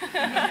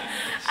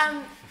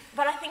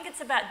 But I think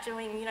it's about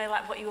doing,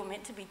 like what you were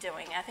meant to be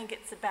doing. I think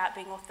it's about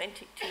being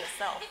authentic to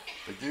yourself.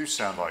 But you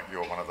sound like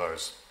you're one of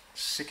those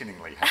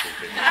sickeningly happy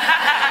people.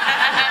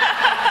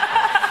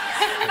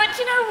 But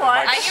you know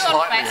what? Are you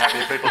slightly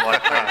happy people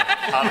like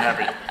that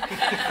unhappy?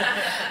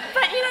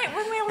 But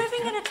when we're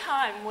living in a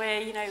time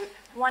where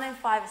 1 in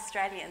 5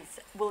 Australians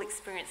will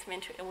experience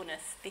mental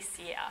illness this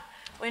year,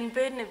 when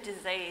burden of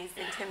disease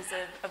in terms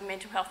of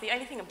mental health, the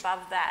only thing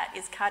above that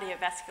is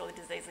cardiovascular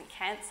disease and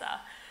cancer,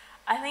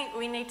 I think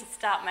we need to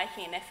start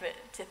making an effort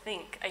to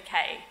think,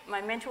 okay,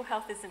 my mental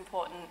health is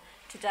important.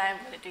 Today I'm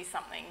going to do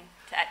something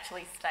to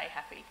actually stay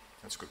happy.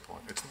 That's a good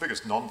point. It's the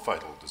biggest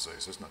non-fatal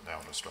disease, isn't it, now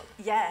in Australia?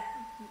 Yeah,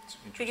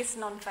 biggest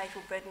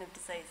non-fatal burden of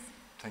disease.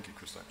 Thank you,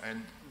 Christine.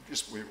 And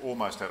we're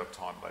almost out of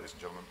time, ladies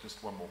and gentlemen.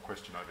 Just one more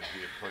question over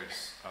here,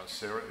 please.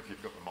 Sarah, if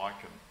you've got the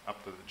mic, and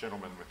up to the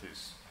gentleman with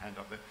his hand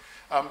up there.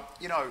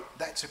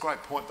 That's a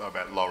great point, though,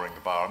 about lowering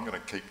the bar. I'm going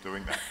to keep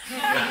doing that.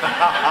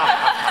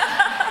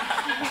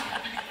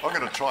 I'm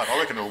going to try it. I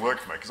reckon it'll work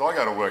for me, because I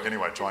go to work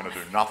anyway trying to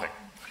do nothing.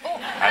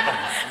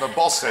 And the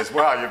boss says,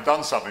 wow, you've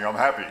done something, I'm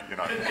happy,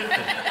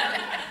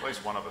 At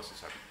least one of us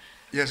is happy.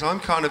 Yes, I'm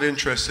kind of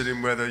interested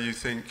in whether you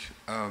think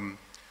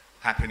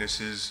happiness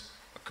is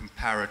a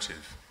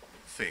comparative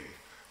thing.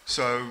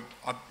 So,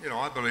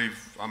 I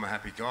believe I'm a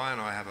happy guy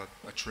and I have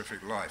a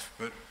terrific life,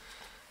 but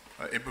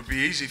it would be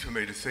easy for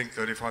me to think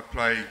that if I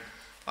play,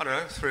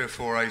 3 or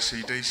 4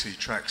 AC/DC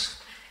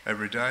tracks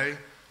every day,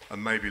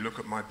 and maybe look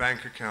at my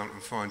bank account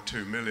and find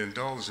 $2 million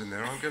in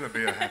there, I'm going to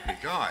be a happy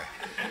guy.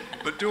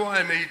 But do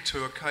I need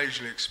to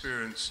occasionally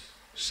experience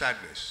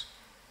sadness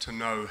to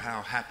know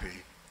how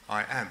happy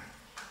I am?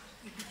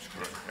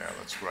 Yeah,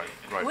 that's great.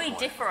 Great We point.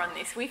 differ on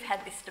this. We've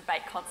had this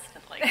debate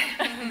constantly.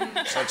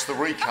 So it's the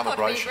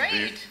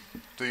recalibration.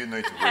 Do you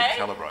need to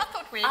recalibrate?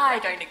 I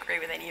don't agree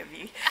with any of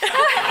you.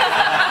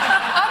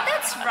 Oh,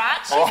 that's right.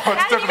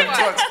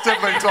 It's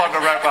definitely time to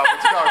wrap up.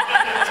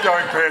 It's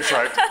going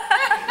pear-shaped.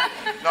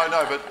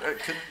 No, but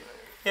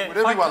would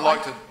everyone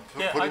like to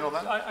put in on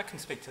that? I can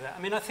speak to that.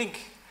 I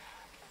think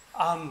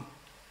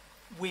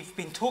we've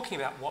been talking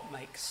about what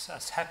makes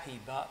us happy,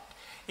 but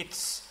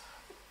it's,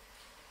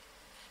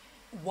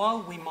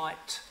 while we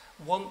might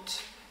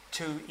want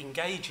to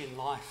engage in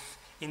life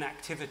in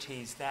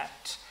activities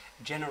that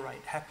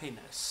generate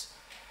happiness,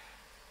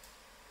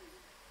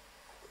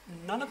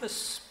 none of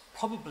us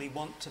probably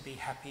want to be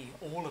happy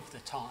all of the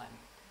time.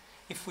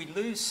 If we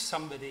lose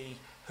somebody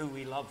who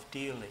we love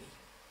dearly,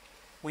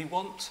 we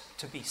want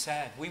to be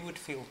sad. We would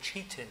feel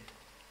cheated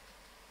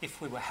if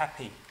we were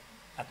happy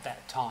at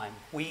that time.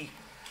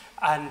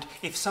 And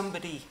if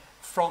somebody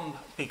from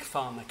Big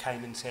Pharma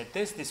came and said,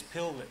 there's this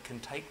pill that can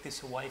take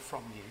this away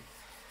from you,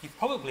 you'd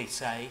probably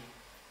say,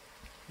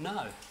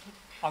 no,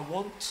 I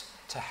want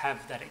to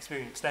have that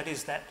experience. That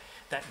is that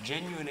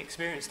genuine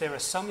experience. There are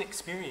some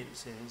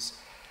experiences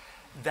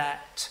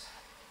that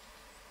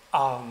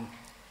are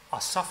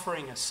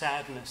suffering, a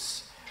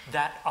sadness,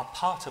 that are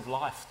part of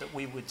life that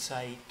we would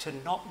say, to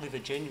not live a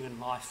genuine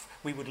life,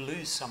 we would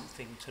lose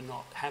something to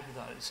not have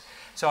those.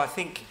 So I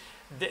think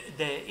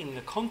in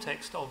the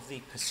context of the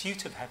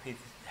pursuit of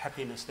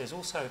happiness, there's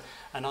also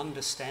an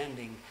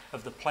understanding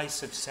of the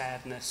place of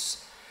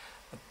sadness,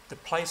 the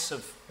place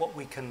of what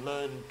we can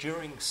learn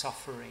during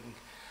suffering,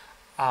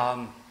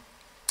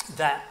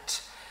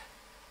 that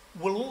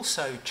will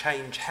also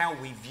change how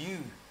we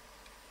view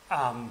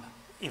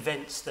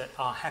events that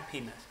are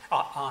happy.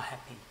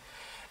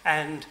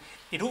 And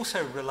it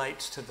also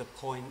relates to the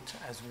point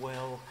as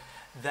well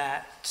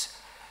that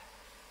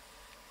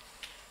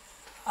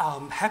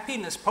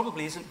happiness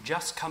probably isn't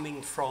just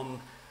coming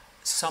from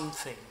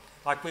something.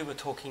 Like we were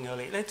talking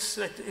earlier,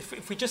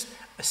 if we just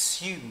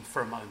assume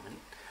for a moment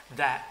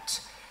that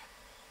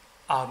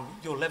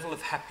your level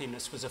of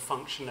happiness was a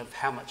function of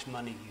how much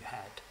money you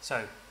had.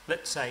 So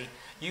let's say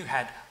you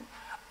have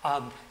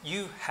 $1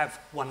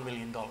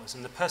 million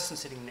and the person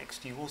sitting next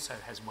to you also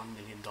has $1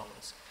 million.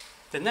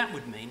 Then that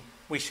would mean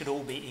we should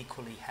all be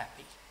equally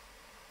happy.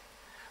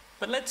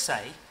 But let's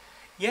say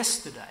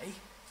yesterday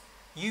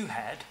you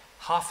had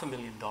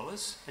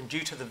 $500,000 and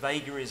due to the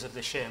vagaries of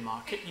the share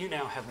market you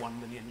now have $1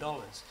 million.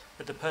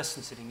 But the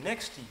person sitting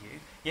next to you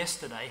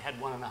yesterday had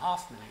 $1.5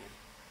 million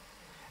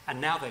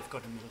and now they've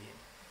got $1 million.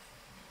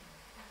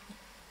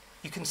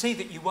 You can see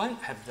that you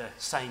won't have the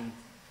same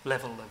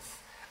level of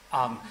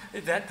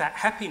that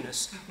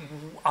happiness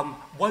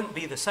won't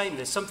be the same.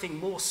 There's something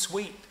more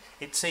sweet,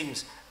 it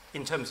seems,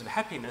 in terms of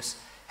happiness,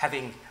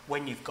 having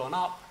when you've gone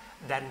up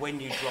than when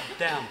you drop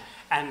down.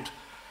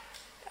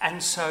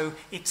 And so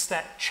it's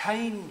that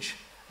change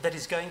that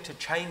is going to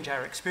change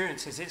our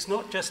experiences. It's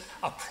not just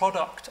a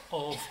product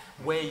of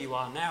where you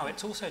are now,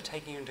 it's also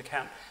taking into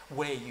account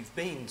where you've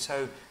been.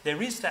 So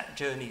there is that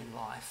journey in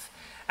life.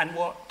 And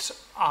what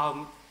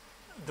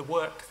the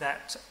work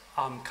that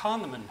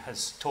Kahneman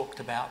has talked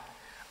about,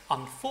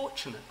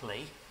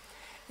 unfortunately,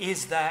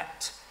 is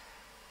that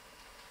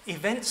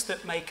events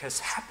that make us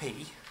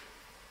happy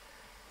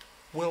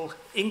will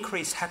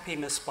increase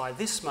happiness by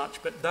this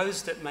much, but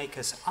those that make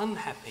us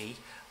unhappy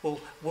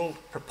will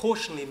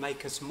proportionally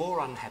make us more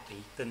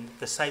unhappy than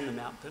the same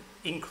amount that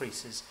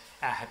increases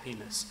our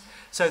happiness.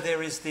 So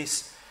there is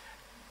this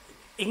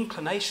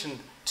inclination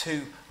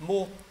to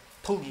more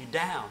pull you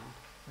down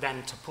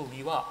than to pull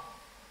you up.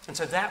 And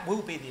so that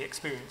will be the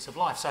experience of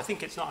life. So I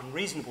think it's not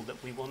unreasonable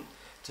that we want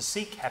to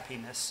seek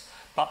happiness,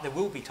 but there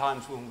will be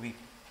times when we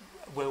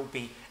will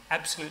be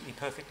absolutely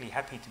perfectly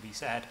happy to be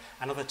sad,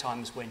 and other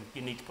times when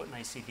you need to put an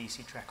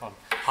AC/DC track on.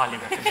 Highly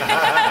recommend.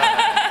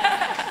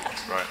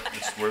 That's great.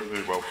 It's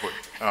really well put.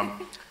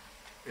 And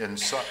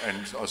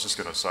I was just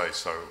going to say,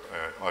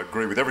 I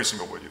agree with every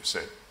single word you've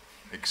said,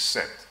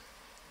 except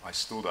I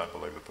still don't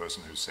believe the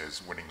person who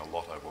says winning the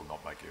lotto will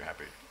not make you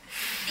happy.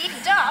 It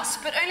does,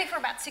 but only for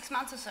about 6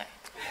 months or so.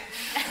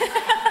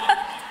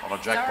 On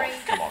a jackpot, Sorry.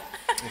 come on.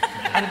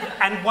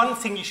 And one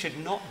thing you should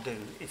not do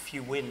if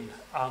you win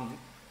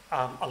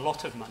a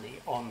lot of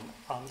money on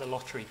the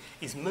lottery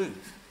is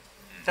move.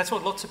 That's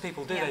what lots of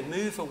people do. Yeah. They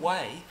move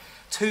away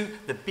to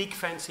the big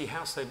fancy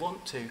house they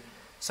want to,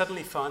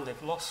 suddenly find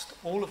they've lost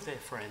all of their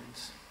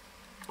friends.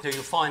 So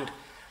you'll find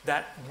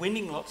that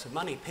winning lots of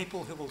money,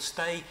 people who will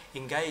stay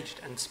engaged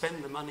and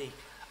spend the money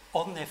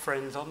on their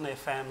friends, on their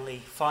family,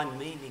 find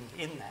meaning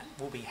in that,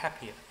 will be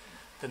happier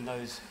than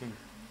those who...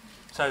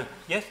 So,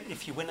 yes,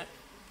 if you win it,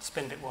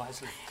 spend it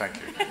wisely. Thank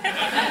you.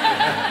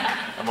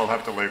 And we'll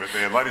have to leave it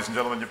there. Ladies and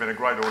gentlemen, you've been a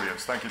great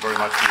audience. Thank you very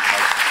much for your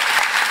patience.